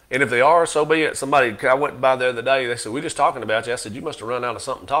 And if they are, so be it. I went by there the other day. They said, we're just talking about you. I said, you must have run out of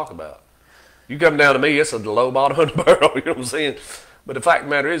something to talk about. You come down to me, it's a low bottom of the barrel. You know what I'm saying? But the fact of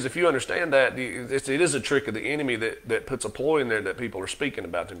the matter is, if you understand that, it is a trick of the enemy that puts a ploy in there that people are speaking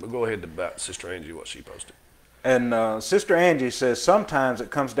about them. But go ahead about Sister Angie, what she posted. And Sister Angie says, sometimes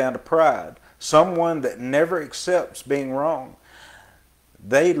it comes down to pride. Someone that never accepts being wrong.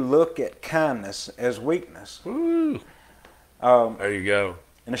 They look at kindness as weakness. Ooh. There you go.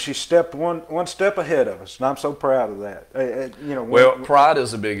 And she stepped one step ahead of us, and I'm so proud of that. Well, pride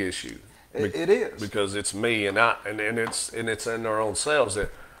is a big issue. It is because it's me and it's in our own selves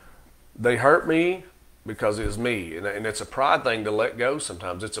that they hurt me because it's me, and it's a pride thing to let go.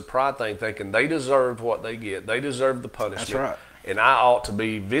 Sometimes it's a pride thing, thinking they deserved what they get, they deserve the punishment. That's right. And I ought to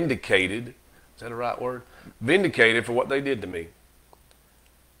be vindicated. Is that a right word? Vindicated for what they did to me.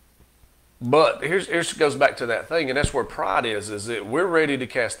 But here's goes back to that thing, and that's where pride is that we're ready to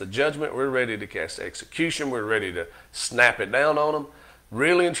cast the judgment, we're ready to cast the execution, we're ready to snap it down on them.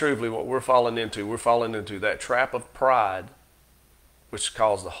 Really and truthfully, what we're falling into that trap of pride, which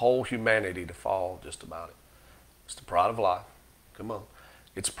caused the whole humanity to fall just about it. It's the pride of life. Come on.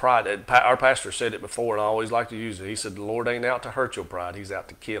 It's pride. Our pastor said it before, and I always like to use it. He said, the Lord ain't out to hurt your pride, he's out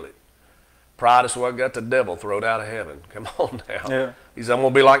to kill it. Pride is what got the devil thrown out of heaven. Come on now. Yeah. He said, I'm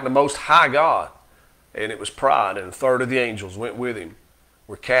going to be like the Most High God. And it was pride, and a third of the angels went with him.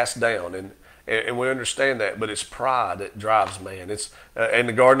 Were cast down, and we understand that, but it's pride that drives man. It's in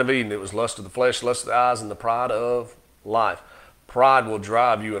the Garden of Eden, it was lust of the flesh, lust of the eyes, and the pride of life. Pride will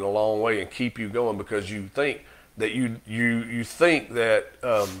drive you in a long way and keep you going because you think that you think that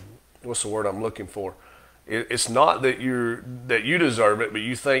what's the word I'm looking for? It's not that you deserve it, but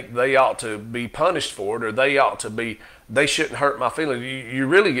you think they ought to be punished for it, or they shouldn't hurt my feelings. You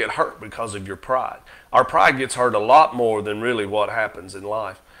really get hurt because of your pride. Our pride gets hurt a lot more than really what happens in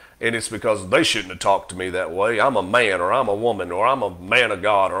life. And it's because they shouldn't have talked to me that way. I'm a man, or I'm a woman, or I'm a man of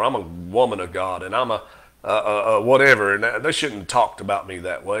God, or I'm a woman of God, and I'm a whatever. And they shouldn't have talked about me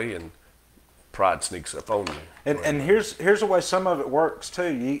that way. And pride sneaks up on you. And here's the way some of it works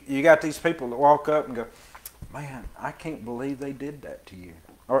too. You got these people that walk up and go, man, I can't believe they did that to you.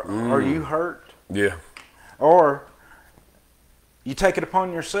 Or are you hurt? Yeah. Or you take it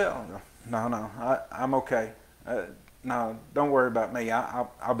upon yourself. No, I'm okay. no, don't worry about me.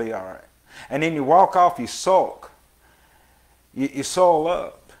 I'll be all right. And then you walk off, you sulk. You soil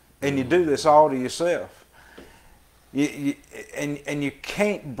up. And you do this all to yourself. And you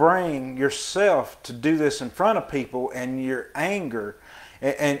can't bring yourself to do this in front of people, and your anger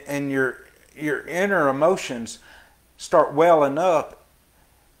and your inner emotions start welling up,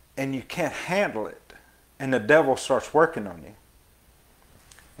 and you can't handle it. And the devil starts working on you.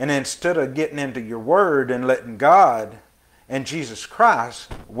 And instead of getting into your word and letting God and Jesus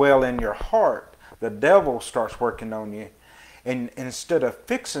Christ well in your heart, the devil starts working on you. And instead of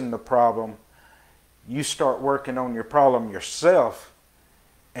fixing the problem, you start working on your problem yourself.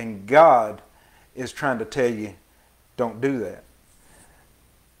 And God is trying to tell you, don't do that.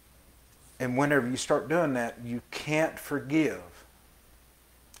 And whenever you start doing that, you can't forgive.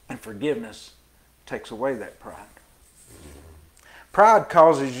 And forgiveness takes away that pride. Pride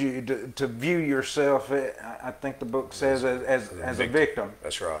causes you to view yourself, I think the book says, as a victim.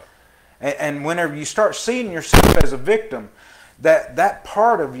 That's right. And whenever you start seeing yourself as a victim, that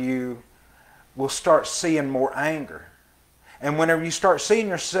part of you will start seeing more anger. And whenever you start seeing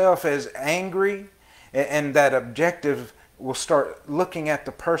yourself as angry, and that objective will start looking at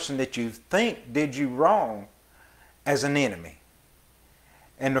the person that you think did you wrong as an enemy.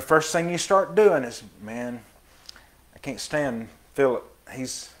 And the first thing you start doing is, man, I can't stand Phillip.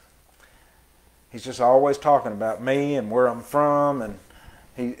 He's just always talking about me and where I'm from, and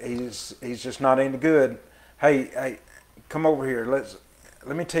he's just not any good. Hey, come over here.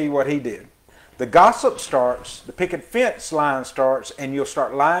 Let me tell you what he did. The gossip starts, the picket fence line starts, and you'll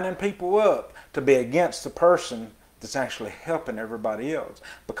start lining people up to be against the person that's actually helping everybody else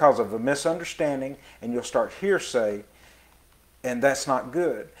because of a misunderstanding, and you'll start hearsay, and that's not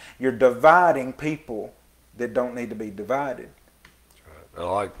good. You're dividing people that don't need to be divided. I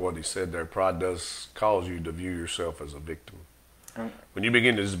like what he said there. Pride does cause you to view yourself as a victim. When you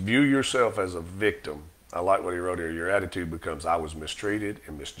begin to view yourself as a victim, I like what he wrote here. Your attitude becomes, I was mistreated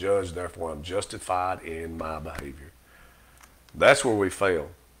and misjudged, therefore I'm justified in my behavior. That's where we fail.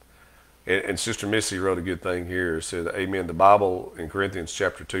 And Sister Missy wrote a good thing here. It said, amen. The Bible in Corinthians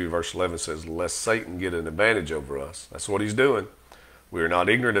chapter 2, verse 11 says, lest Satan get an advantage over us. That's what he's doing. We are not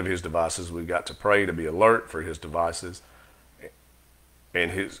ignorant of his devices. We've got to pray to be alert for his devices.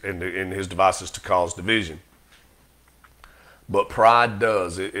 And his devices to cause division. But pride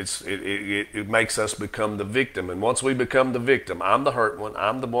does. It makes us become the victim. And once we become the victim, I'm the hurt one.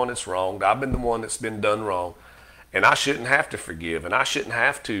 I'm the one that's wronged. I've been the one that's been done wrong. And I shouldn't have to forgive. And I shouldn't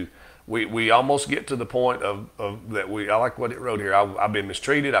have to. We almost get to the point of that I like what it wrote here. I've been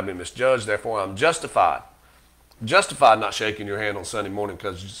mistreated. I've been misjudged. Therefore, I'm justified. Justified not shaking your hand on Sunday morning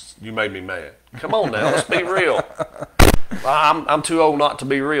because you made me mad. Come on now. Let's be real. I'm too old not to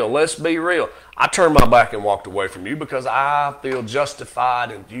be real. Let's be real. I turned my back and walked away from you because I feel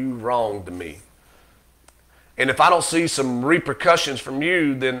justified and you wronged me. And if I don't see some repercussions from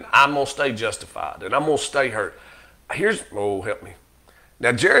you, then I'm going to stay justified and I'm going to stay hurt. Help me.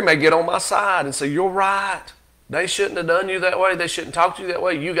 Now, Jerry may get on my side and say, you're right. They shouldn't have done you that way. They shouldn't talk to you that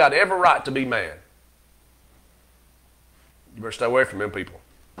way. You got every right to be mad. You better stay away from them people.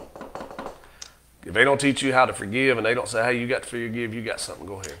 If they don't teach you how to forgive and they don't say, hey, you got to forgive, you got something,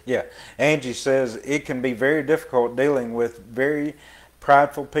 go ahead. Yeah. Angie says it can be very difficult dealing with very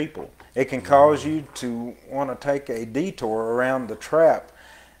prideful people. It can cause you to want to take a detour around the trap.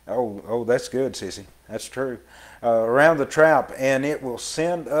 Oh, that's good, Sissy. That's true. Around the trap, and it will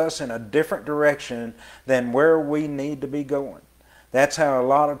send us in a different direction than where we need to be going. That's how a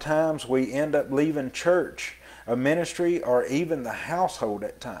lot of times we end up leaving church, a ministry, or even the household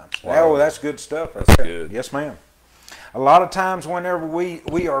at times. Wow. Oh, that's good stuff. That's good. Yes, ma'am. A lot of times whenever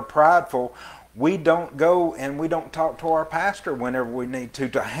we are prideful, we don't go and we don't talk to our pastor whenever we need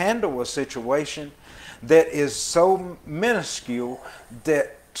to handle a situation that is so minuscule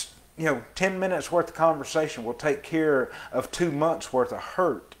that 10 minutes worth of conversation will take care of 2 months worth of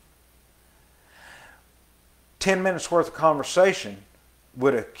hurt. 10 minutes worth of conversation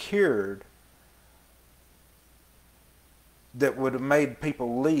would have cured that would have made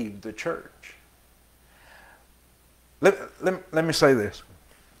people leave the church. Let me say this.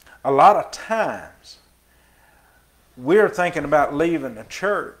 A lot of times we're thinking about leaving the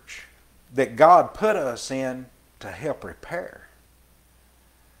church that God put us in to help repair.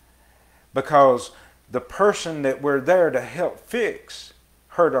 Because the person that we're there to help fix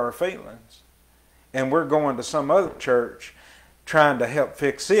hurt our feelings. And we're going to some other church trying to help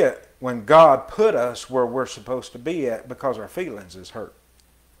fix it when God put us where we're supposed to be at because our feelings is hurt.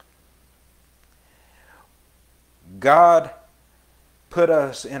 God put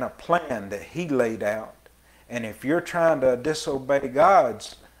us in a plan that He laid out, And if you're trying to disobey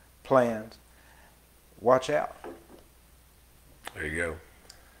God's plans, watch out. There you go.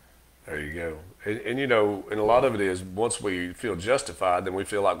 There you go. And you know, and a lot of it is once we feel justified, then we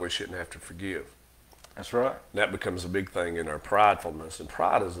feel like we shouldn't have to forgive. That's right. And that becomes a big thing in our pridefulness. And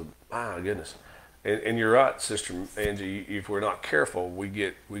pride is my goodness. And you're right, Sister Angie. If we're not careful, we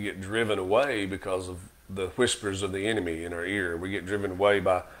get driven away because of the whispers of the enemy in our ear. We get driven away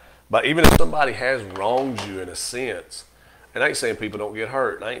by even if somebody has wronged you in a sense. And I ain't saying people don't get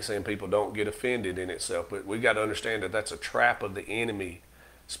hurt. And I ain't saying people don't get offended in itself. But we got to understand that that's a trap of the enemy,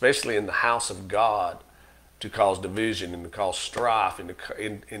 especially in the house of God, to cause division and to cause strife and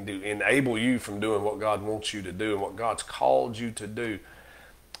to enable you from doing what God wants you to do and what God's called you to do.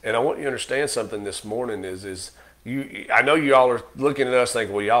 And I want you to understand something this morning is you. I know you all are looking at us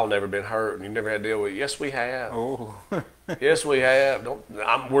thinking, well, y'all never been hurt and you never had to deal with it. Yes, we have. Oh. Yes, we have.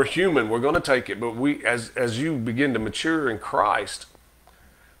 We're human. We're going to take it. But as you begin to mature in Christ,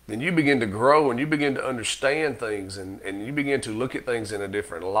 then you begin to grow and you begin to understand things and you begin to look at things in a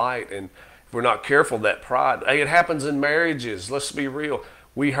different light. And if we're not careful, that pride, hey, it happens in marriages. Let's be real.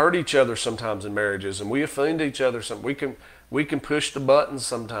 We hurt each other sometimes in marriages and we offend each other. We can push the buttons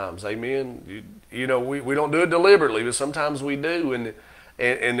sometimes. Amen. You know, we don't do it deliberately, but sometimes we do. And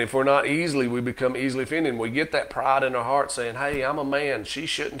if we're not we become easily offended. And we get that pride in our heart saying, hey, I'm a man. She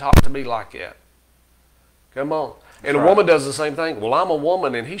shouldn't talk to me like that. Come on. And a woman does the same thing. Well, I'm a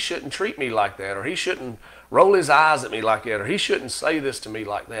woman and he shouldn't treat me like that, or he shouldn't roll his eyes at me like that, or he shouldn't say this to me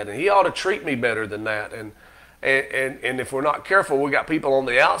like that, and he ought to treat me better than that. And if we're not careful, we got people on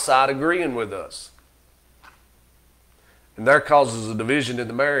the outside agreeing with us. And that causes a division in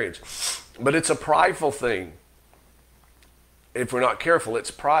the marriage. But it's a prideful thing. If we're not careful,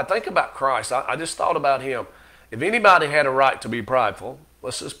 it's pride. Think about Christ. I just thought about him. If anybody had a right to be prideful,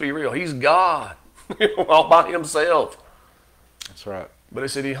 let's just be real. He's God. All by himself. That's right. But it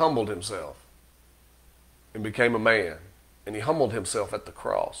said he humbled himself and became a man. And he humbled himself at the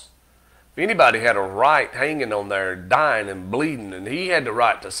cross. If anybody had a right hanging on there, dying and bleeding, and he had the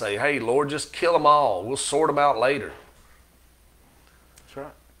right to say, hey, Lord, just kill them all. We'll sort them out later. That's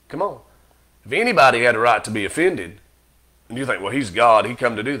right. Come on. If anybody had a right to be offended, and you think, well, he's God, he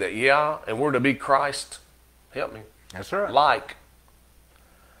come to do that. Yeah, and we're to be Christ. Help me. That's right. Like.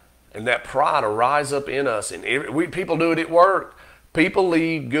 And that pride will rise up in us. And people do it at work. People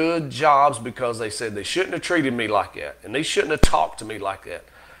leave good jobs because they said they shouldn't have treated me like that. And they shouldn't have talked to me like that.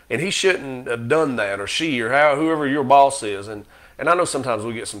 And he shouldn't have done that, or she, or whoever your boss is. And I know sometimes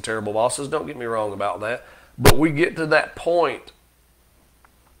we get some terrible bosses. Don't get me wrong about that. But we get to that point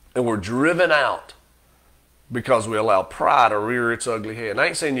and we're driven out because we allow pride to rear its ugly head. And I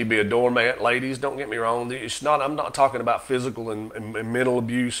ain't saying you be a doormat, ladies. Don't get me wrong. I'm not talking about physical and mental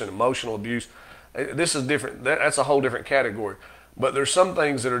abuse and emotional abuse. This is different. That's a whole different category. But there's some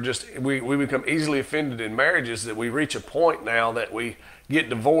things that are just, we become easily offended in marriages that we reach a point now that we get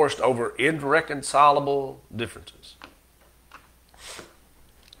divorced over irreconcilable differences.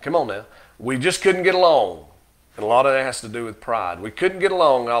 Come on now. We just couldn't get along. And a lot of that has to do with pride. We couldn't get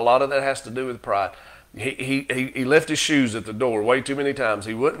along. A lot of that has to do with pride. He left his shoes at the door way too many times.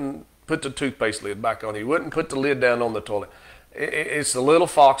 He wouldn't put the toothpaste lid back on. He wouldn't put the lid down on the toilet. It's the little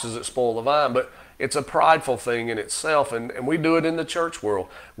foxes that spoil the vine, but it's a prideful thing in itself, and we do it in the church world.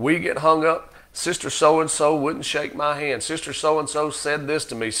 We get hung up. Sister so-and-so wouldn't shake my hand. Sister so-and-so said this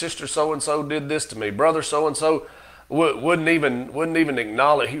to me. Sister so-and-so did this to me. Brother so-and-so wouldn't even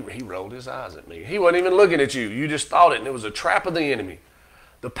acknowledge. He rolled his eyes at me. He wasn't even looking at you. You just thought it, and it was a trap of the enemy.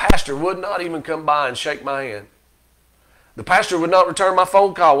 The pastor would not even come by and shake my hand. The pastor would not return my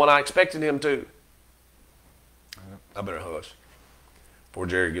phone call when I expected him to. I better hush before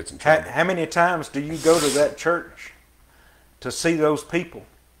Jerry gets in trouble. How many times do you go to that church to see those people?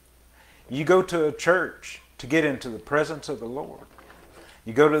 You go to a church to get into the presence of the Lord.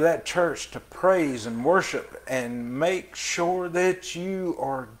 You go to that church to praise and worship and make sure that you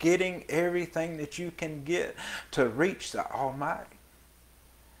are getting everything that you can get to reach the Almighty.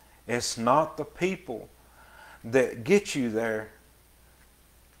 It's not the people that get you there,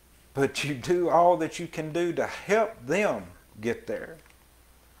 but you do all that you can do to help them get there.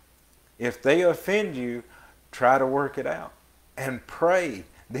 If they offend you, try to work it out and pray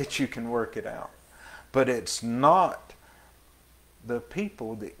that you can work it out. But it's not the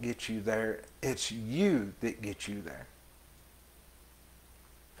people that get you there, it's you that get you there.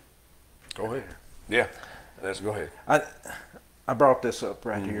 Go ahead. Yeah, go ahead. I brought this up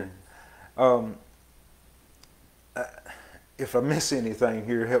right here. If I miss anything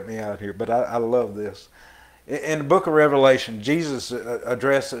here, help me out here, but I love this. In the book of Revelation, Jesus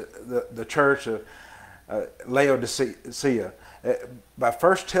addressed the church of Laodicea, by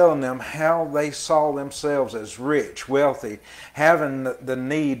first telling them how they saw themselves as rich, wealthy, having the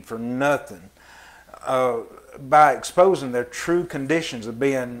need for nothing, by exposing their true conditions of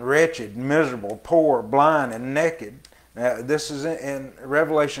being wretched, miserable, poor, blind, and naked. This is in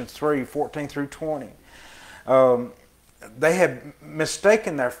Revelation 3:14 through 20. They had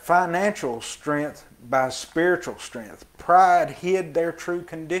mistaken their financial strength by spiritual strength. Pride hid their true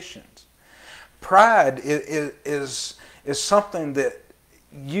conditions. Pride is something that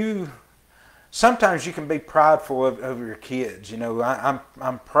sometimes you can be prideful of your kids. You know,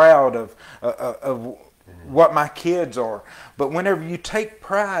 I'm proud of what my kids are. But whenever you take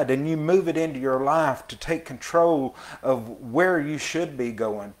pride and you move it into your life to take control of where you should be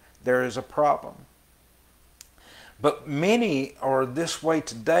going, there is a problem. But many are this way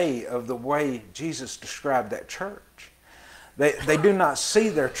today of the way Jesus described that church. They do not see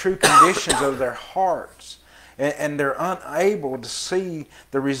their true conditions of their hearts, and they're unable to see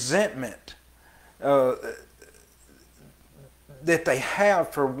the resentment that they have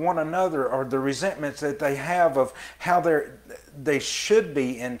for one another, or the resentments that they have of how they should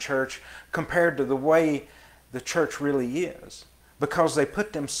be in church compared to the way the church really is. Because they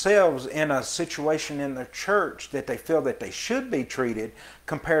put themselves in a situation in the church that they feel that they should be treated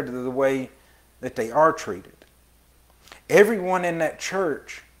compared to the way that they are treated. Everyone in that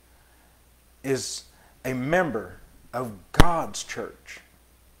church is a member of God's church.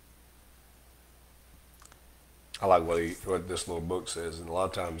 I like what this little book says, and a lot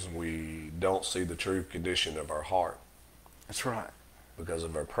of times we don't see the true condition of our heart. That's right. Because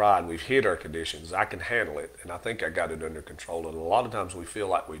of our pride, we've hid our conditions. I can handle it, and I think I got it under control. And a lot of times we feel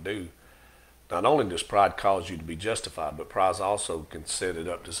like we do. Not only does pride cause you to be justified, but pride also can set it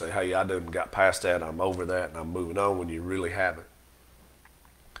up to say, hey, I done got past that, I'm over that, and I'm moving on, when you really haven't.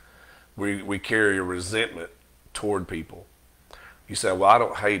 We carry a resentment toward people. You say, well, I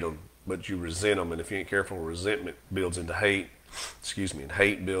don't hate them, but you resent them. And if you ain't careful, resentment builds into hate. And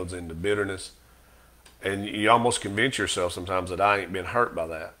hate builds into bitterness. And you almost convince yourself sometimes that I ain't been hurt by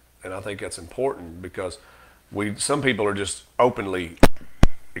that. And I think that's important, because some people are just openly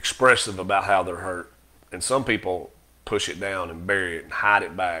expressive about how they're hurt. And some people push it down and bury it and hide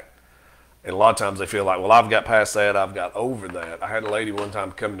it back. And a lot of times they feel like, well, I've got past that, I've got over that. I had a lady one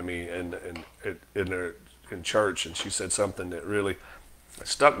time come to me in church, and she said something that really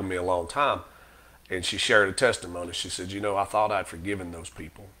stuck with me a long time. And she shared a testimony. She said, you know, I thought I'd forgiven those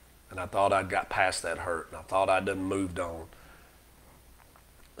people. And I thought I'd got past that hurt, and I thought I'd done moved on.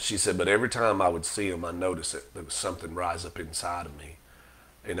 She said, but every time I would see them, I noticed that there was something rise up inside of me.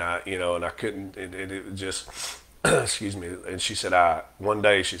 And I couldn't, and it just, excuse me. And she said, one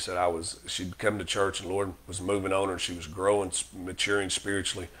day she said she'd come to church, and the Lord was moving on her, and she was growing, maturing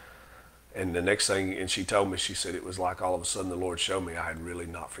spiritually. And the next thing, and she told me, she said, it was like all of a sudden the Lord showed me I had really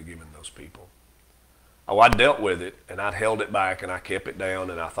not forgiven those people. Oh, I dealt with it, and I'd held it back, and I kept it down,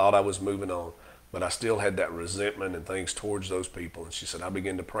 and I thought I was moving on, but I still had that resentment and things towards those people. And she said, I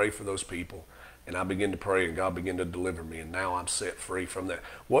began to pray for those people, and I began to pray, and God began to deliver me, and now I'm set free from that.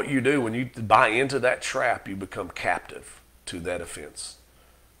 What you do when you buy into that trap, you become captive to that offense.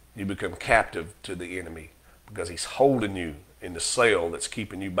 You become captive to the enemy, because he's holding you in the cell that's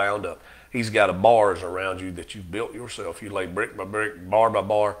keeping you bound up. He's got bars around you that you've built yourself. You lay brick by brick, bar by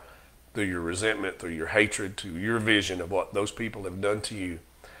bar, through your resentment, through your hatred, to your vision of what those people have done to you,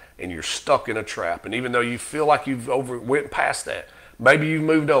 and you're stuck in a trap. And even though you feel like you've went past that, maybe you've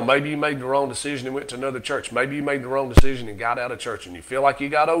moved on, maybe you made the wrong decision and went to another church, maybe you made the wrong decision and got out of church, and you feel like you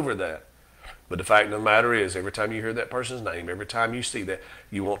got over that. But the fact of the matter is, every time you hear that person's name, every time you see that,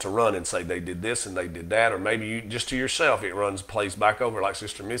 you want to run and say they did this and they did that, or maybe you just to yourself, it plays back over, like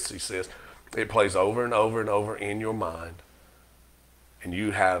Sister Missy says, it plays over and over and over in your mind, and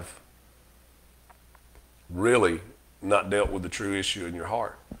you have really not dealt with the true issue in your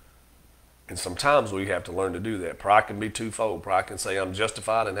heart. And sometimes we have to learn to do that. Pride can be twofold. Pride can say I'm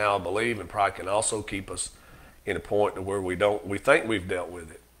justified in how I believe, and pride can also keep us in a point to where we think we've dealt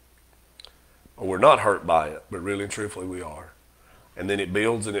with it, or we're not hurt by it, but really and truthfully we are. And then it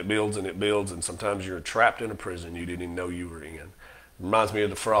builds and it builds and it builds, and sometimes you're trapped in a prison you didn't even know you were in. Reminds me of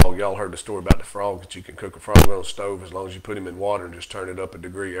the frog. Y'all heard the story about the frog, that you can cook a frog on a stove as long as you put him in water and just turn it up a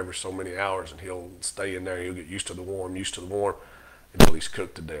degree every so many hours, and he'll stay in there. He'll get used to the warm, until he's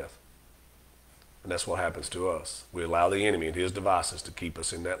cooked to death. And that's what happens to us. We allow the enemy and his devices to keep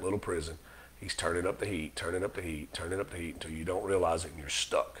us in that little prison. He's turning up the heat, turning up the heat, turning up the heat until you don't realize it and you're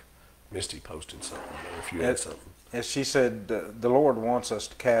stuck. Misty posted something, if you had something. As she said, the Lord wants us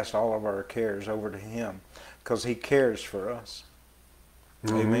to cast all of our cares over to him because he cares for us.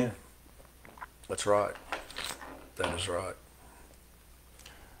 Mm-hmm. Amen. That's right. That is right.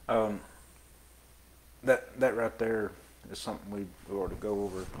 That right there is something we ought to go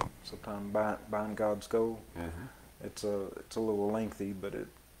over sometime. Buying God's gold. Mm-hmm. It's a little lengthy, but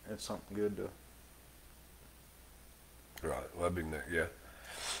it's something good to. Right. Well, I've been there. Yeah.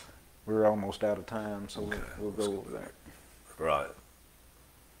 We're almost out of time, so Okay. we'll go over that. Right.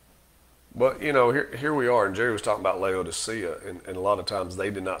 But, you know, here we are, and Jerry was talking about Laodicea, and a lot of times they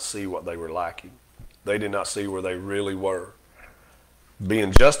did not see what they were lacking. They did not see where they really were.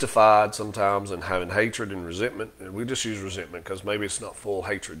 Being justified sometimes and having hatred and resentment, and we just use resentment because maybe it's not full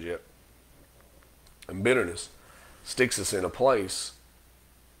hatred yet. And bitterness sticks us in a place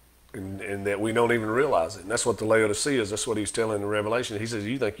and that we don't even realize it. And that's what the Laodicea is. That's what he's telling in Revelation. He says,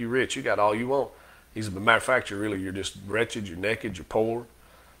 you think you're rich, you got all you want. He said, but matter of fact, you're just wretched, you're naked, you're poor.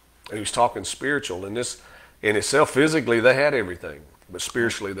 And he's talking spiritual. And this, in itself, physically, they had everything. But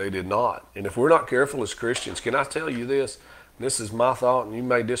spiritually, they did not. And if we're not careful as Christians, can I tell you this? This is my thought, and you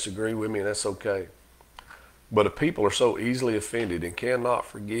may disagree with me, and that's okay. But if people are so easily offended and cannot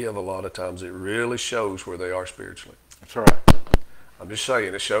forgive a lot of times, it really shows where they are spiritually. That's right. I'm just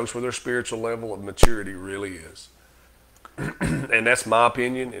saying, it shows where their spiritual level of maturity really is. And that's my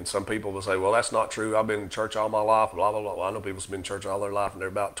opinion, and some people will say, well, that's not true. I've been in church all my life, blah, blah, blah. Well, I know people who've been in church all their life, and they're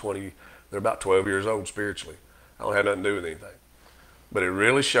about 12 years old spiritually. I don't have nothing to do with anything. But it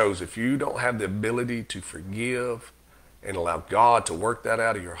really shows if you don't have the ability to forgive and allow God to work that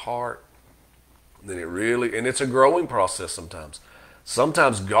out of your heart, then it really, and it's a growing process sometimes.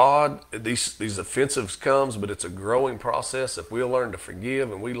 Sometimes God, these offensives comes, but it's a growing process. If we'll learn to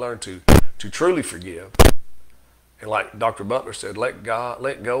forgive and we learn to truly forgive, and like Dr. Butler said, let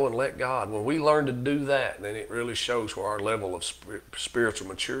go and let God. When we learn to do that, then it really shows where our level of spiritual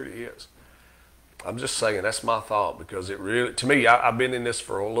maturity is. I'm just saying, that's my thought, because it really, to me, I've been in this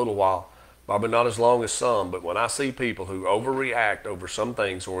for a little while, probably not as long as some, but when I see people who overreact over some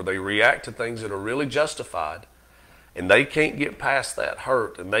things, or they react to things that are really justified, and they can't get past that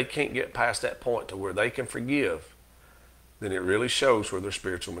hurt, and they can't get past that point to where they can forgive, then it really shows where their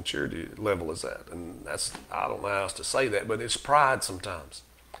spiritual maturity level is at. And that's, I don't know how else to say that, but it's pride sometimes.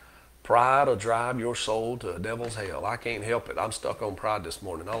 Pride will drive your soul to a devil's hell. I can't help it. I'm stuck on pride this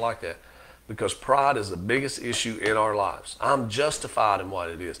morning. I like that, because pride is the biggest issue in our lives. I'm justified in what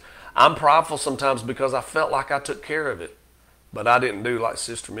it is. I'm prideful sometimes because I felt like I took care of it, but I didn't do like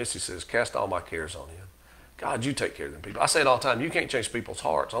Sister Missy says, cast all my cares on him. God, you take care of them people. I say it all the time. You can't change people's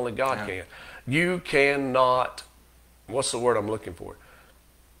hearts. Only God can. You cannot, what's the word I'm looking for?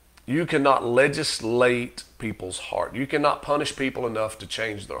 You cannot legislate people's heart. You cannot punish people enough to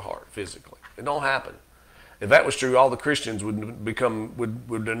change their heart physically. It don't happen. If that was true, all the Christians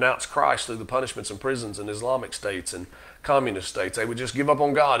would denounce Christ through the punishments in prisons and Islamic states and communist states. They would just give up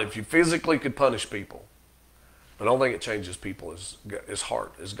on God if you physically could punish people. But I don't think it changes people as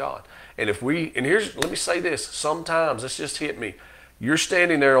heart as God. And let me say this, sometimes, this just hit me. You're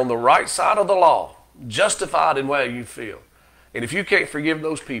standing there on the right side of the law, justified in the way you feel. And if you can't forgive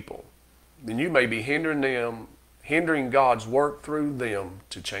those people, then you may be hindering God's work through them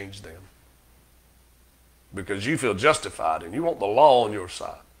to change them. Because you feel justified and you want the law on your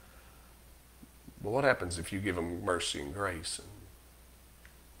side. But what happens if you give them mercy and grace? And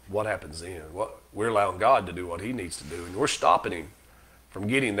what happens then? We're allowing God to do what he needs to do, and we're stopping him from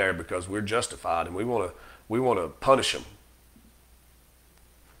getting there because we're justified and we want to punish him.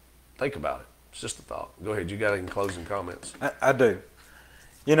 Think about it. It's just a thought. Go ahead. You got any closing comments? I do.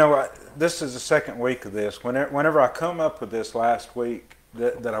 You know, this is the second week of this. Whenever I come up with this last week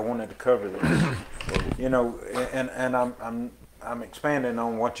that I wanted to cover this, you know, and I'm expanding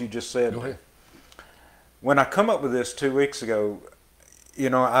on what you just said. Go ahead. When I come up with this 2 weeks ago, you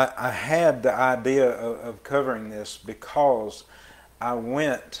know, I had the idea of covering this because I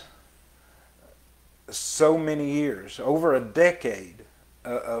went so many years, over a decade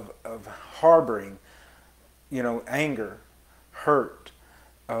of harboring, you know, anger, hurt,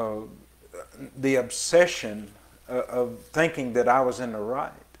 the obsession of thinking that I was in the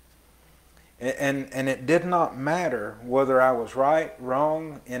right. And it did not matter whether I was right,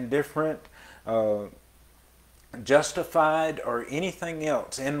 wrong, indifferent, justified, or anything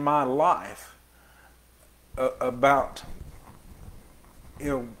else in my life about, you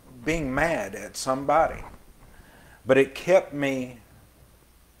know, being mad at somebody. But it kept me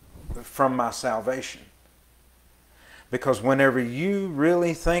from my salvation. Because whenever you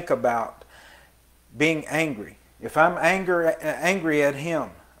really think about being angry, if I'm angry at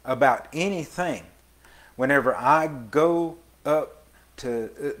him about anything, whenever I go up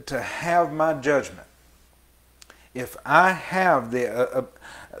to have my judgment, if I have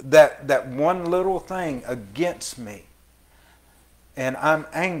that one little thing against me, and I'm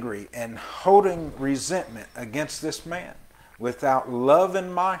angry and holding resentment against this man without love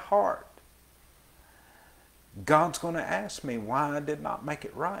in my heart, God's going to ask me why I did not make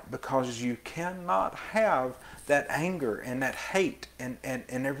it right, because you cannot have that anger and that hate and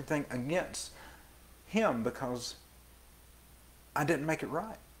everything against him because I didn't make it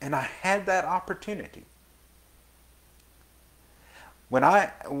right. And I had that opportunity. When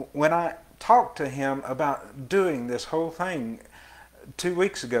I talked to him about doing this whole thing 2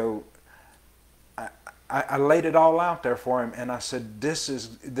 weeks ago, I laid it all out there for him, and I said, this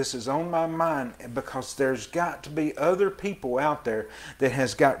is on my mind, because there's got to be other people out there that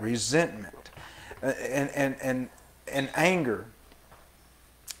has got resentment and anger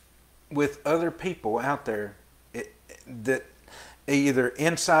with other people out there that either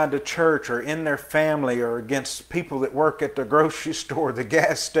inside the church or in their family, or against people that work at the grocery store, the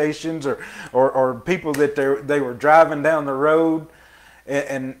gas stations, or people that they were driving down the road,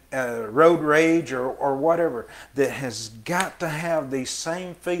 and road rage or whatever, that has got to have these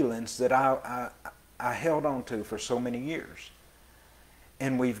same feelings that I held on to for so many years.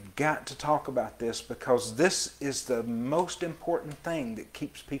 And we've got to talk about this, because this is the most important thing that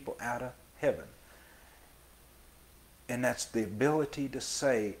keeps people out of heaven. And that's the ability to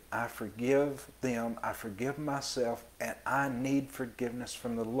say, I forgive them, I forgive myself, and I need forgiveness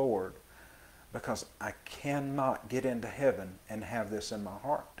from the Lord, because I cannot get into heaven and have this in my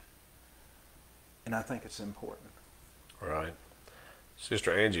heart. And I think it's important. Right.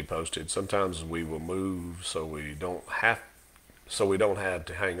 Sister Angie posted, sometimes we will move so we don't have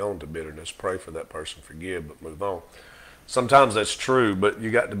to hang on to bitterness. Pray for that person, forgive, but move on. Sometimes that's true, but you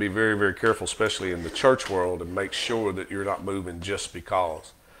got to be very, very careful, especially in the church world, and make sure that you're not moving just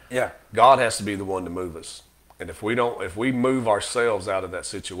because. Yeah. God has to be the one to move us. And if we move ourselves out of that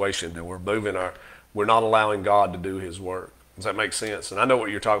situation, then we're not allowing God to do his work. Does that make sense? And I know what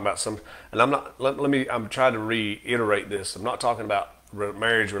you're talking about. I'm trying to reiterate this. I'm not talking about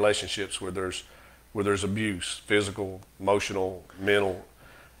marriage relationships where there's abuse, physical, emotional, mental,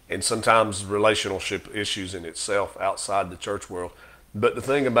 and sometimes relationship issues in itself outside the church world. But the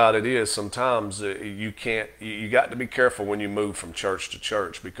thing about it is, sometimes you got to be careful when you move from church to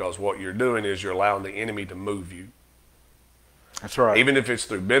church, because what you're doing is you're allowing the enemy to move you. That's right. Even if it's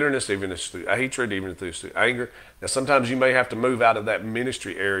through bitterness, even if it's through hatred, even if it's through anger. Now, sometimes you may have to move out of that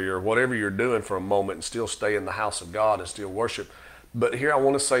ministry area or whatever you're doing for a moment and still stay in the house of God and still worship. But here I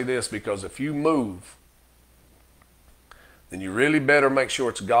want to say this, because if you move, then you really better make sure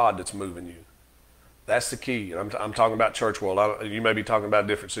it's God that's moving you. That's the key. I'm talking about church world. You may be talking about a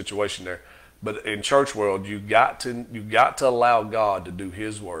different situation there, but in church world, you got to allow God to do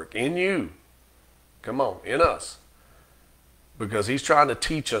his work in you. Come on, in us. Because he's trying to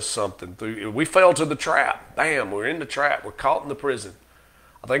teach us something. We fell to the trap. Bam, we're in the trap. We're caught in the prison.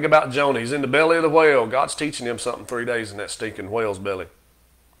 I think about Jonah. He's in the belly of the whale. God's teaching him something 3 days in that stinking whale's belly.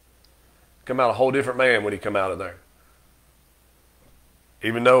 Come out a whole different man when he come out of there.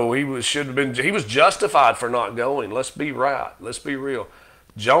 Even though he was justified for not going. Let's be right. Let's be real.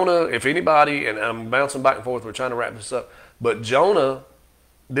 Jonah, if anybody, and I'm bouncing back and forth, we're trying to wrap this up, but Jonah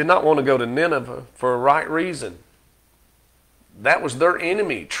did not want to go to Nineveh for a right reason. That was their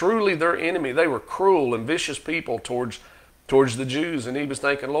enemy, truly their enemy. They were cruel and vicious people towards the Jews, and he was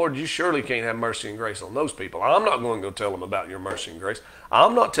thinking, Lord, you surely can't have mercy and grace on those people. I'm not going to go tell them about your mercy and grace.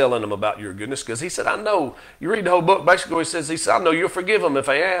 I'm not telling them about your goodness, because he said, I know. You read the whole book, basically he said, I know you'll forgive them if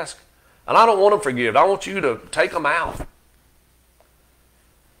they ask. And I don't want them forgiven. I want you to take them out.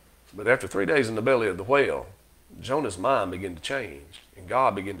 But after 3 days in the belly of the whale, Jonah's mind began to change, and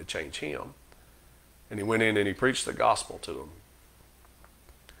God began to change him. And he went in and he preached the gospel to them.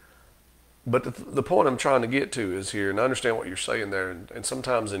 But the point I'm trying to get to is here, and I understand what you're saying there, and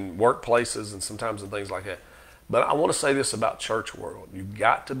sometimes in workplaces and sometimes in things like that. But I want to say this about church world. You've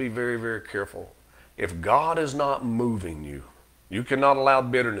got to be very, very careful. If God is not moving you, you cannot allow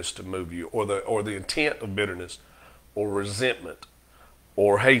bitterness to move you, or the intent of bitterness, or resentment,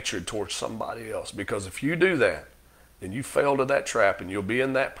 or hatred towards somebody else. Because if you do that, then you fell to that trap, and you'll be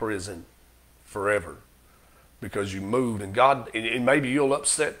in that prison forever. Because you moved, and God, and maybe you'll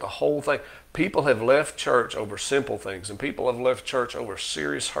upset the whole thing. People have left church over simple things, and people have left church over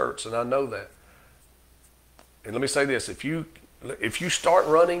serious hurts, and I know that. And let me say this, if you start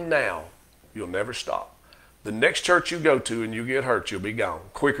running now, you'll never stop. The next church you go to and you get hurt, you'll be gone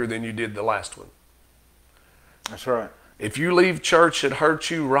quicker than you did the last one. That's right. If you leave church that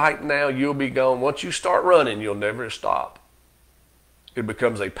hurts you right now, you'll be gone. Once you start running, you'll never stop. It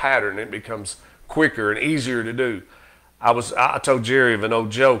becomes a pattern. It becomes quicker and easier to do. I told Jerry of an old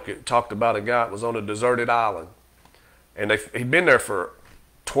joke. It talked about a guy that was on a deserted island, and he'd been there for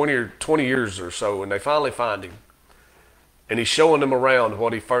 20 years or so, and they finally find him. And he's showing them around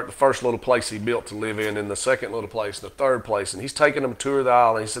the first little place he built to live in, and the second little place, and the third place. And he's taking them a tour of the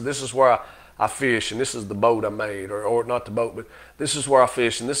island. He said, this is where I fish, and this is the boat I made, or not the boat, but this is where I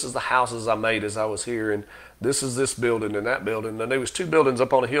fish, and this is the houses I made as I was here, and this is this building and that building. And there was 2 buildings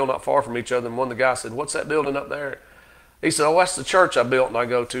up on a hill not far from each other, and one of the guys said, what's that building up there? He said, oh, that's the church I built and I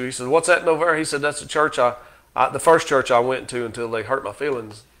go to. He said, what's that over there? He said, that's the church the first church I went to until they hurt my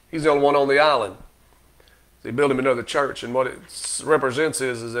feelings. He's the only one on the island. They built him another church, and what it represents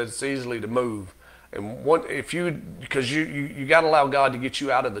is that it's easily to move. And because you got to allow God to get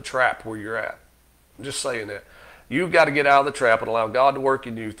you out of the trap where you're at. I'm just saying that. You've got to get out of the trap and allow God to work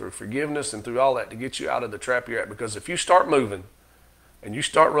in you through forgiveness and through all that to get you out of the trap you're at. Because if you start moving and you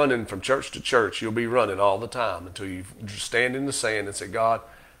start running from church to church, you'll be running all the time until you stand in the sand and say, God,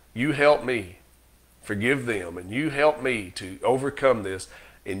 you help me forgive them, and you help me to overcome this.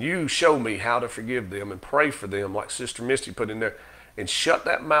 And you show me how to forgive them and pray for them, like Sister Misty put in there, and shut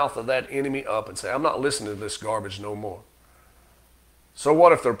that mouth of that enemy up and say, I'm not listening to this garbage no more. So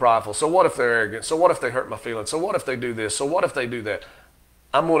what if they're prideful? So what if they're arrogant? So what if they hurt my feelings? So what if they do this? So what if they do that?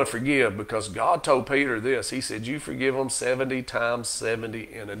 I'm going to forgive, because God told Peter this. He said, you forgive them 70 times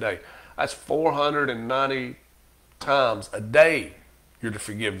 70 in a day. That's 490 times a day you're to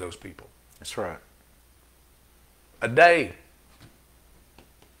forgive those people. That's right. A day.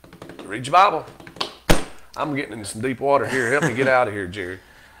 Read your Bible. I'm getting into some deep water here. Help me get out of here, Jerry.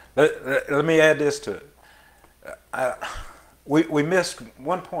 Let me add this to it. We missed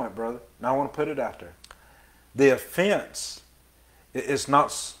one point, brother, and I want to put it out there. The offense is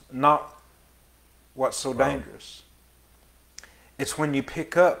not what's so dangerous. It's when you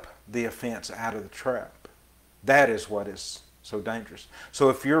pick up the offense out of the trap. That is what is so dangerous. So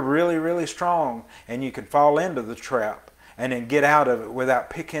if you're really, really strong and you can fall into the trap and then get out of it without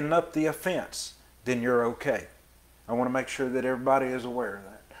picking up the offense, then you're okay. I want to make sure that everybody is aware of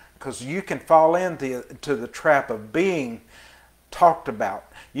that. Because you can fall into the trap of being talked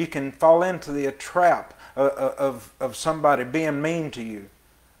about. You can fall into the trap of somebody being mean to you.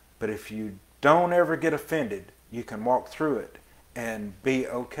 But if you don't ever get offended, you can walk through it and be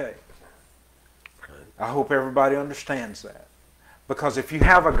okay. I hope everybody understands that. Because if you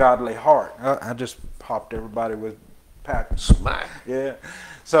have a godly heart, I just popped everybody with Packers. Smack. Yeah.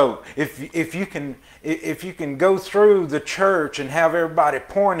 So if you can go through the church and have everybody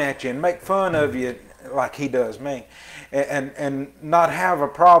point at you and make fun of you like he does me, and not have a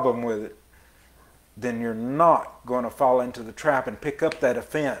problem with it, then you're not going to fall into the trap and pick up that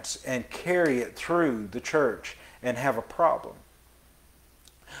offense and carry it through the church and have a problem.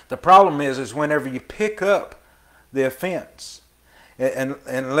 The problem is whenever you pick up the offense. And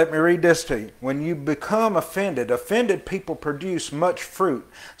let me read this to you. When you become offended people produce much fruit,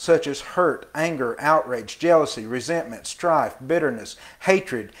 such as hurt, anger, outrage, jealousy, resentment, strife, bitterness,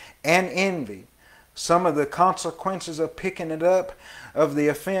 hatred, and envy. Some of the consequences of picking it up of the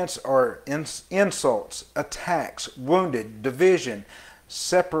offense are insults, attacks, wounded, division,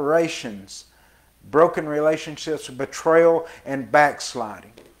 separations, broken relationships, betrayal, and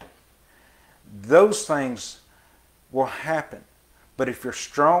backsliding. Those things will happen. But if you're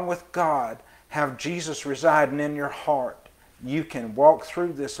strong with God, have Jesus residing in your heart, you can walk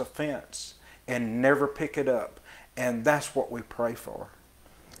through this offense and never pick it up. And that's what we pray for.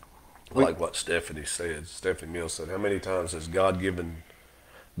 Like what Stephanie said. Stephanie Mills said, how many times has God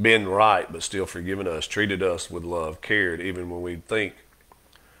been right but still forgiven us, treated us with love, cared, even when we think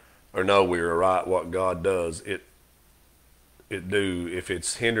or know we are right? What God does, it do if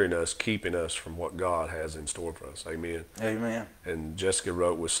it's hindering us, keeping us from what God has in store for us. Amen. Amen. And Jessica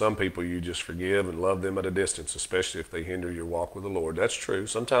wrote, with some people you just forgive and love them at a distance, especially if they hinder your walk with the Lord. That's true.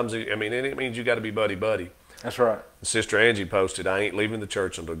 Sometimes, and it means you got to be buddy-buddy. That's right. Sister Angie posted, I ain't leaving the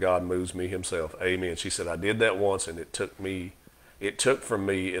church until God moves me himself. Amen. She said, I did that once, and it took from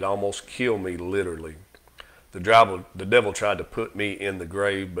me, it almost killed me literally. The devil tried to put me in the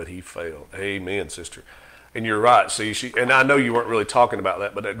grave, but he failed. Amen, sister. And you're right. See, and I know you weren't really talking about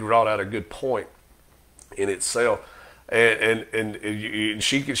that, but it brought out a good point in itself. And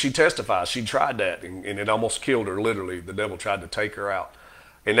she testifies. She tried that, and it almost killed her, literally. The devil tried to take her out.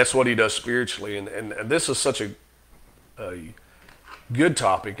 And that's what he does spiritually. And this is such a good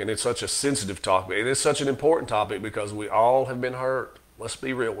topic, and it's such a sensitive topic. And it's such an important topic because we all have been hurt. Let's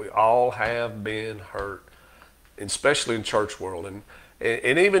be real. We all have been hurt, especially in church world. And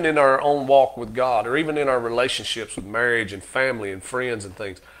even in our own walk with God, or even in our relationships with marriage and family and friends and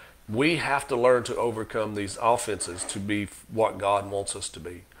things, We have to learn to overcome these offenses to be what God wants us to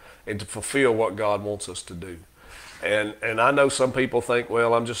be and to fulfill what God wants us to do. And I know some people think,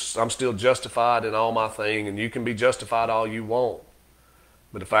 well, I'm still justified in all my thing, and you can be justified all you want.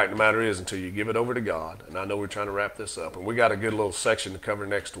 But the fact of the matter is, until you give it over to God, and I know we're trying to wrap this up, and we got a good little section to cover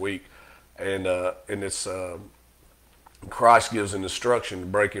next week, and it's Christ gives an instruction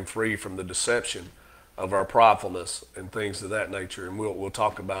breaking free from the deception of our pridefulness and things of that nature, and we'll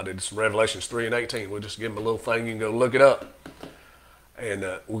talk about it. It's Revelations 3:18. We'll just give them a little thing. You can go look it up. And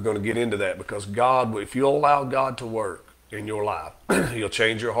we're going to get into that because God, if you'll allow God to work in your life, He'll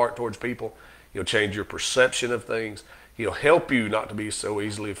change your heart towards people. He'll change your perception of things. He'll help you not to be so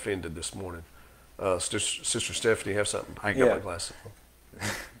easily offended this morning. Sister Stephanie, you have something? I ain't got my glasses.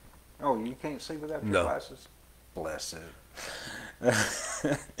 Oh, you can't see without your glasses? Bless it.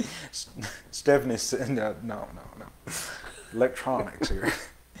 Stephanie said, no. Electronics here.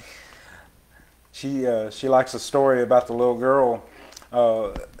 She likes a story about the little girl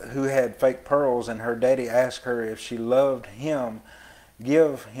who had fake pearls, and her daddy asked her if she loved him,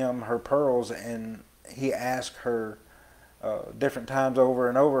 give him her pearls, and he asked her different times over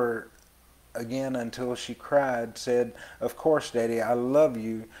and over again until she cried, said, "Of course, Daddy, I love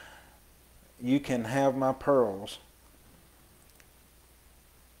you. You can have my pearls."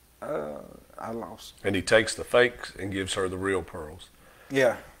 I lost. And he takes the fakes and gives her the real pearls.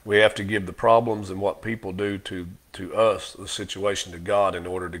 Yeah. We have to give the problems and what people do to us, the situation, to God in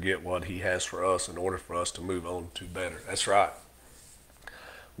order to get what He has for us, in order for us to move on to better. That's right.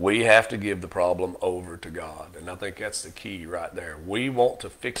 We have to give the problem over to God. And I think that's the key right there. We want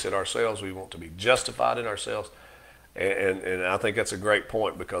to fix it ourselves. We want to be justified in ourselves. And I think that's a great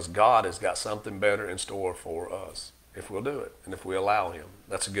point because God has got something better in store for us if we'll do it and if we allow Him.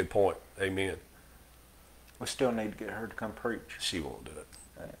 That's a good point. Amen. We still need to get her to come preach. She won't do it.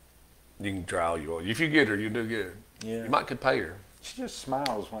 You can try all you want. If you get her, you do good. Yeah. You might could pay her. She just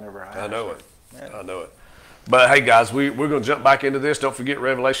smiles whenever I know her. it. Yeah. I know it. But hey, guys, we're going to jump back into this. Don't forget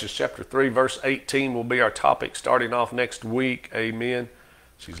Revelation chapter 3, verse 18 will be our topic starting off next week. Amen.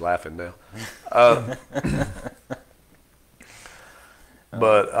 She's laughing now.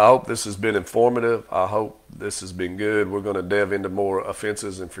 But I hope this has been informative. I hope this has been good. We're going to delve into more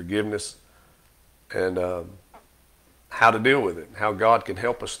offenses and forgiveness and how to deal with it, how God can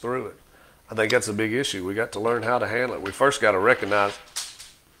help us through it. I think that's a big issue. We got to learn how to handle it. We first got to recognize,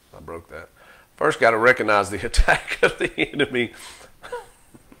 I broke that. First got to recognize the attack of the enemy.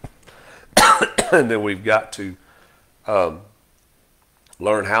 And then we've got to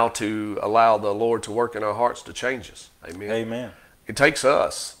learn how to allow the Lord to work in our hearts to change us. Amen. Amen. It takes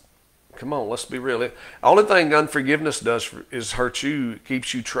us. Come on, let's be real. The only thing unforgiveness does is hurt you,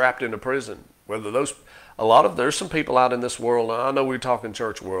 keeps you trapped in a prison. There's some people out in this world, I know we're talking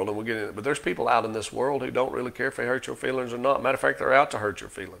church world and we'll get in it, but there's people out in this world who don't really care if they hurt your feelings or not. Matter of fact, they're out to hurt your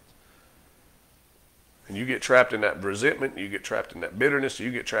feelings. And you get trapped in that resentment, you get trapped in that bitterness,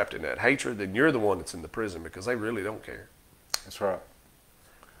 you get trapped in that hatred, then you're the one that's in the prison because they really don't care. That's right.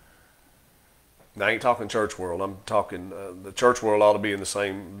 Now, I ain't talking church world. I'm talking the church world ought to be in the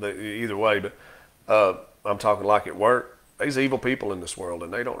same, either way, but I'm talking like at work. There's evil people in this world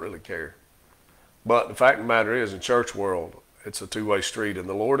and they don't really care. But the fact of the matter is, in church world, it's a two-way street, and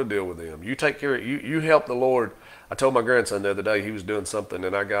the Lord will deal with them. You take care of you help the Lord. I told my grandson the other day he was doing something,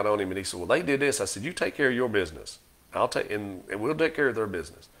 and I got on him, and he said, "Well, they did this." I said, "You take care of your business. And we'll take care of their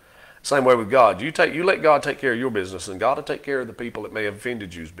business." Same way with God. You let God take care of your business, and God will take care of the people that may have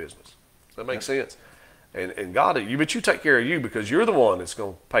offended you's business. Does that make sense? And God, but you take care of you because you're the one that's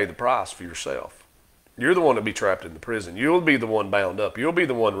going to pay the price for yourself. You're the one to be trapped in the prison. You'll be the one bound up. You'll be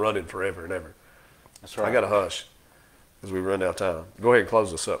the one running forever and ever. That's right. I got to hush as we run out of time. Go ahead and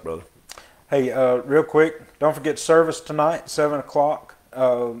close this up, brother. Hey, real quick, don't forget service tonight, 7 o'clock.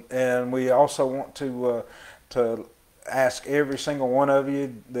 And we also want to ask every single one of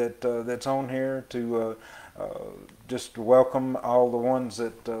you that's on here to just welcome all the ones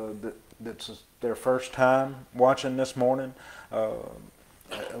that's their first time watching this morning.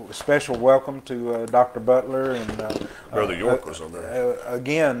 A special welcome to Dr. Butler and Brother York was on there.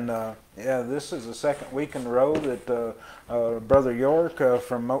 Again, this is the second week in a row that Brother York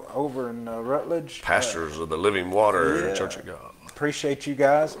from over in Rutledge. Pastors of the Living Water Church of God. Appreciate you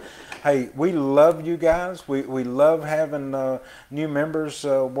guys. Hey, we love you guys. We love having new members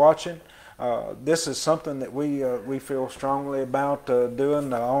watching. This is something that we feel strongly about doing,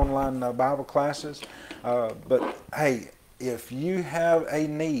 the online Bible classes. But hey, if you have a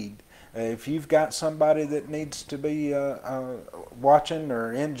need If you've got somebody that needs to be watching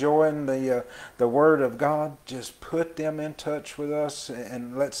or enjoying the Word of God, just put them in touch with us,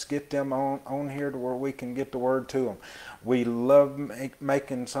 and let's get them on here to where we can get the Word to them. We love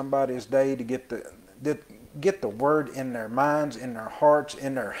making somebody's day to get the Word in their minds, in their hearts,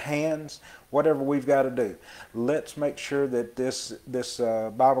 in their hands, whatever we've got to do. Let's make sure that this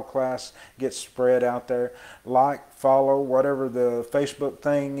Bible class gets spread out there. Like, follow, whatever the Facebook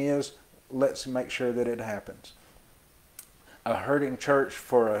thing is, let's make sure that it happens. A hurting church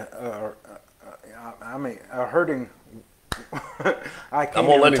for a hurting... I can't I'm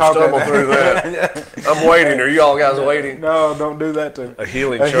going to let him stumble through that. I'm waiting. Are you all guys waiting? No, don't do that to a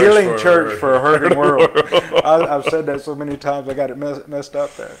healing church for a hurting world. I've said that so many times I got it messed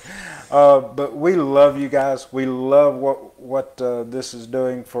up there. But we love you guys. We love what this is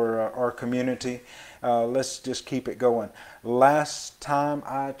doing for our community. Let's just keep it going. Last time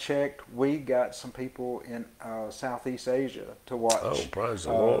I checked, we got some people in Southeast Asia to watch. Oh, praise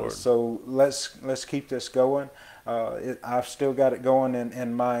the Lord! So let's keep this going. I've still got it going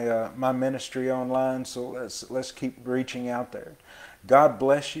in my ministry online. So let's keep reaching out there. God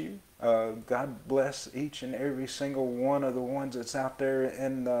bless you. God bless each and every single one of the ones that's out there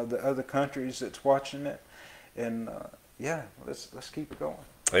in the other countries that's watching it. And yeah, let's keep it going.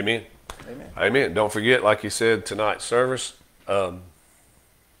 Amen. Amen. Amen. Don't forget, like you said, tonight's service. Make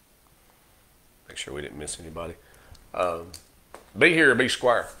sure we didn't miss anybody. Be here or be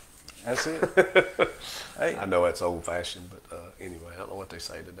square. That's it. Hey. I know that's old-fashioned, but anyway, I don't know what they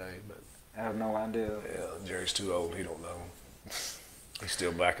say today. But I have no idea. Yeah, Jerry's too old. He don't know. He's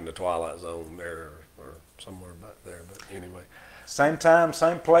still back in the Twilight Zone there or somewhere back there. But anyway. Same time,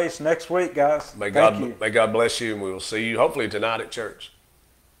 same place next week, guys. May God bless you, and we will see you hopefully tonight at church.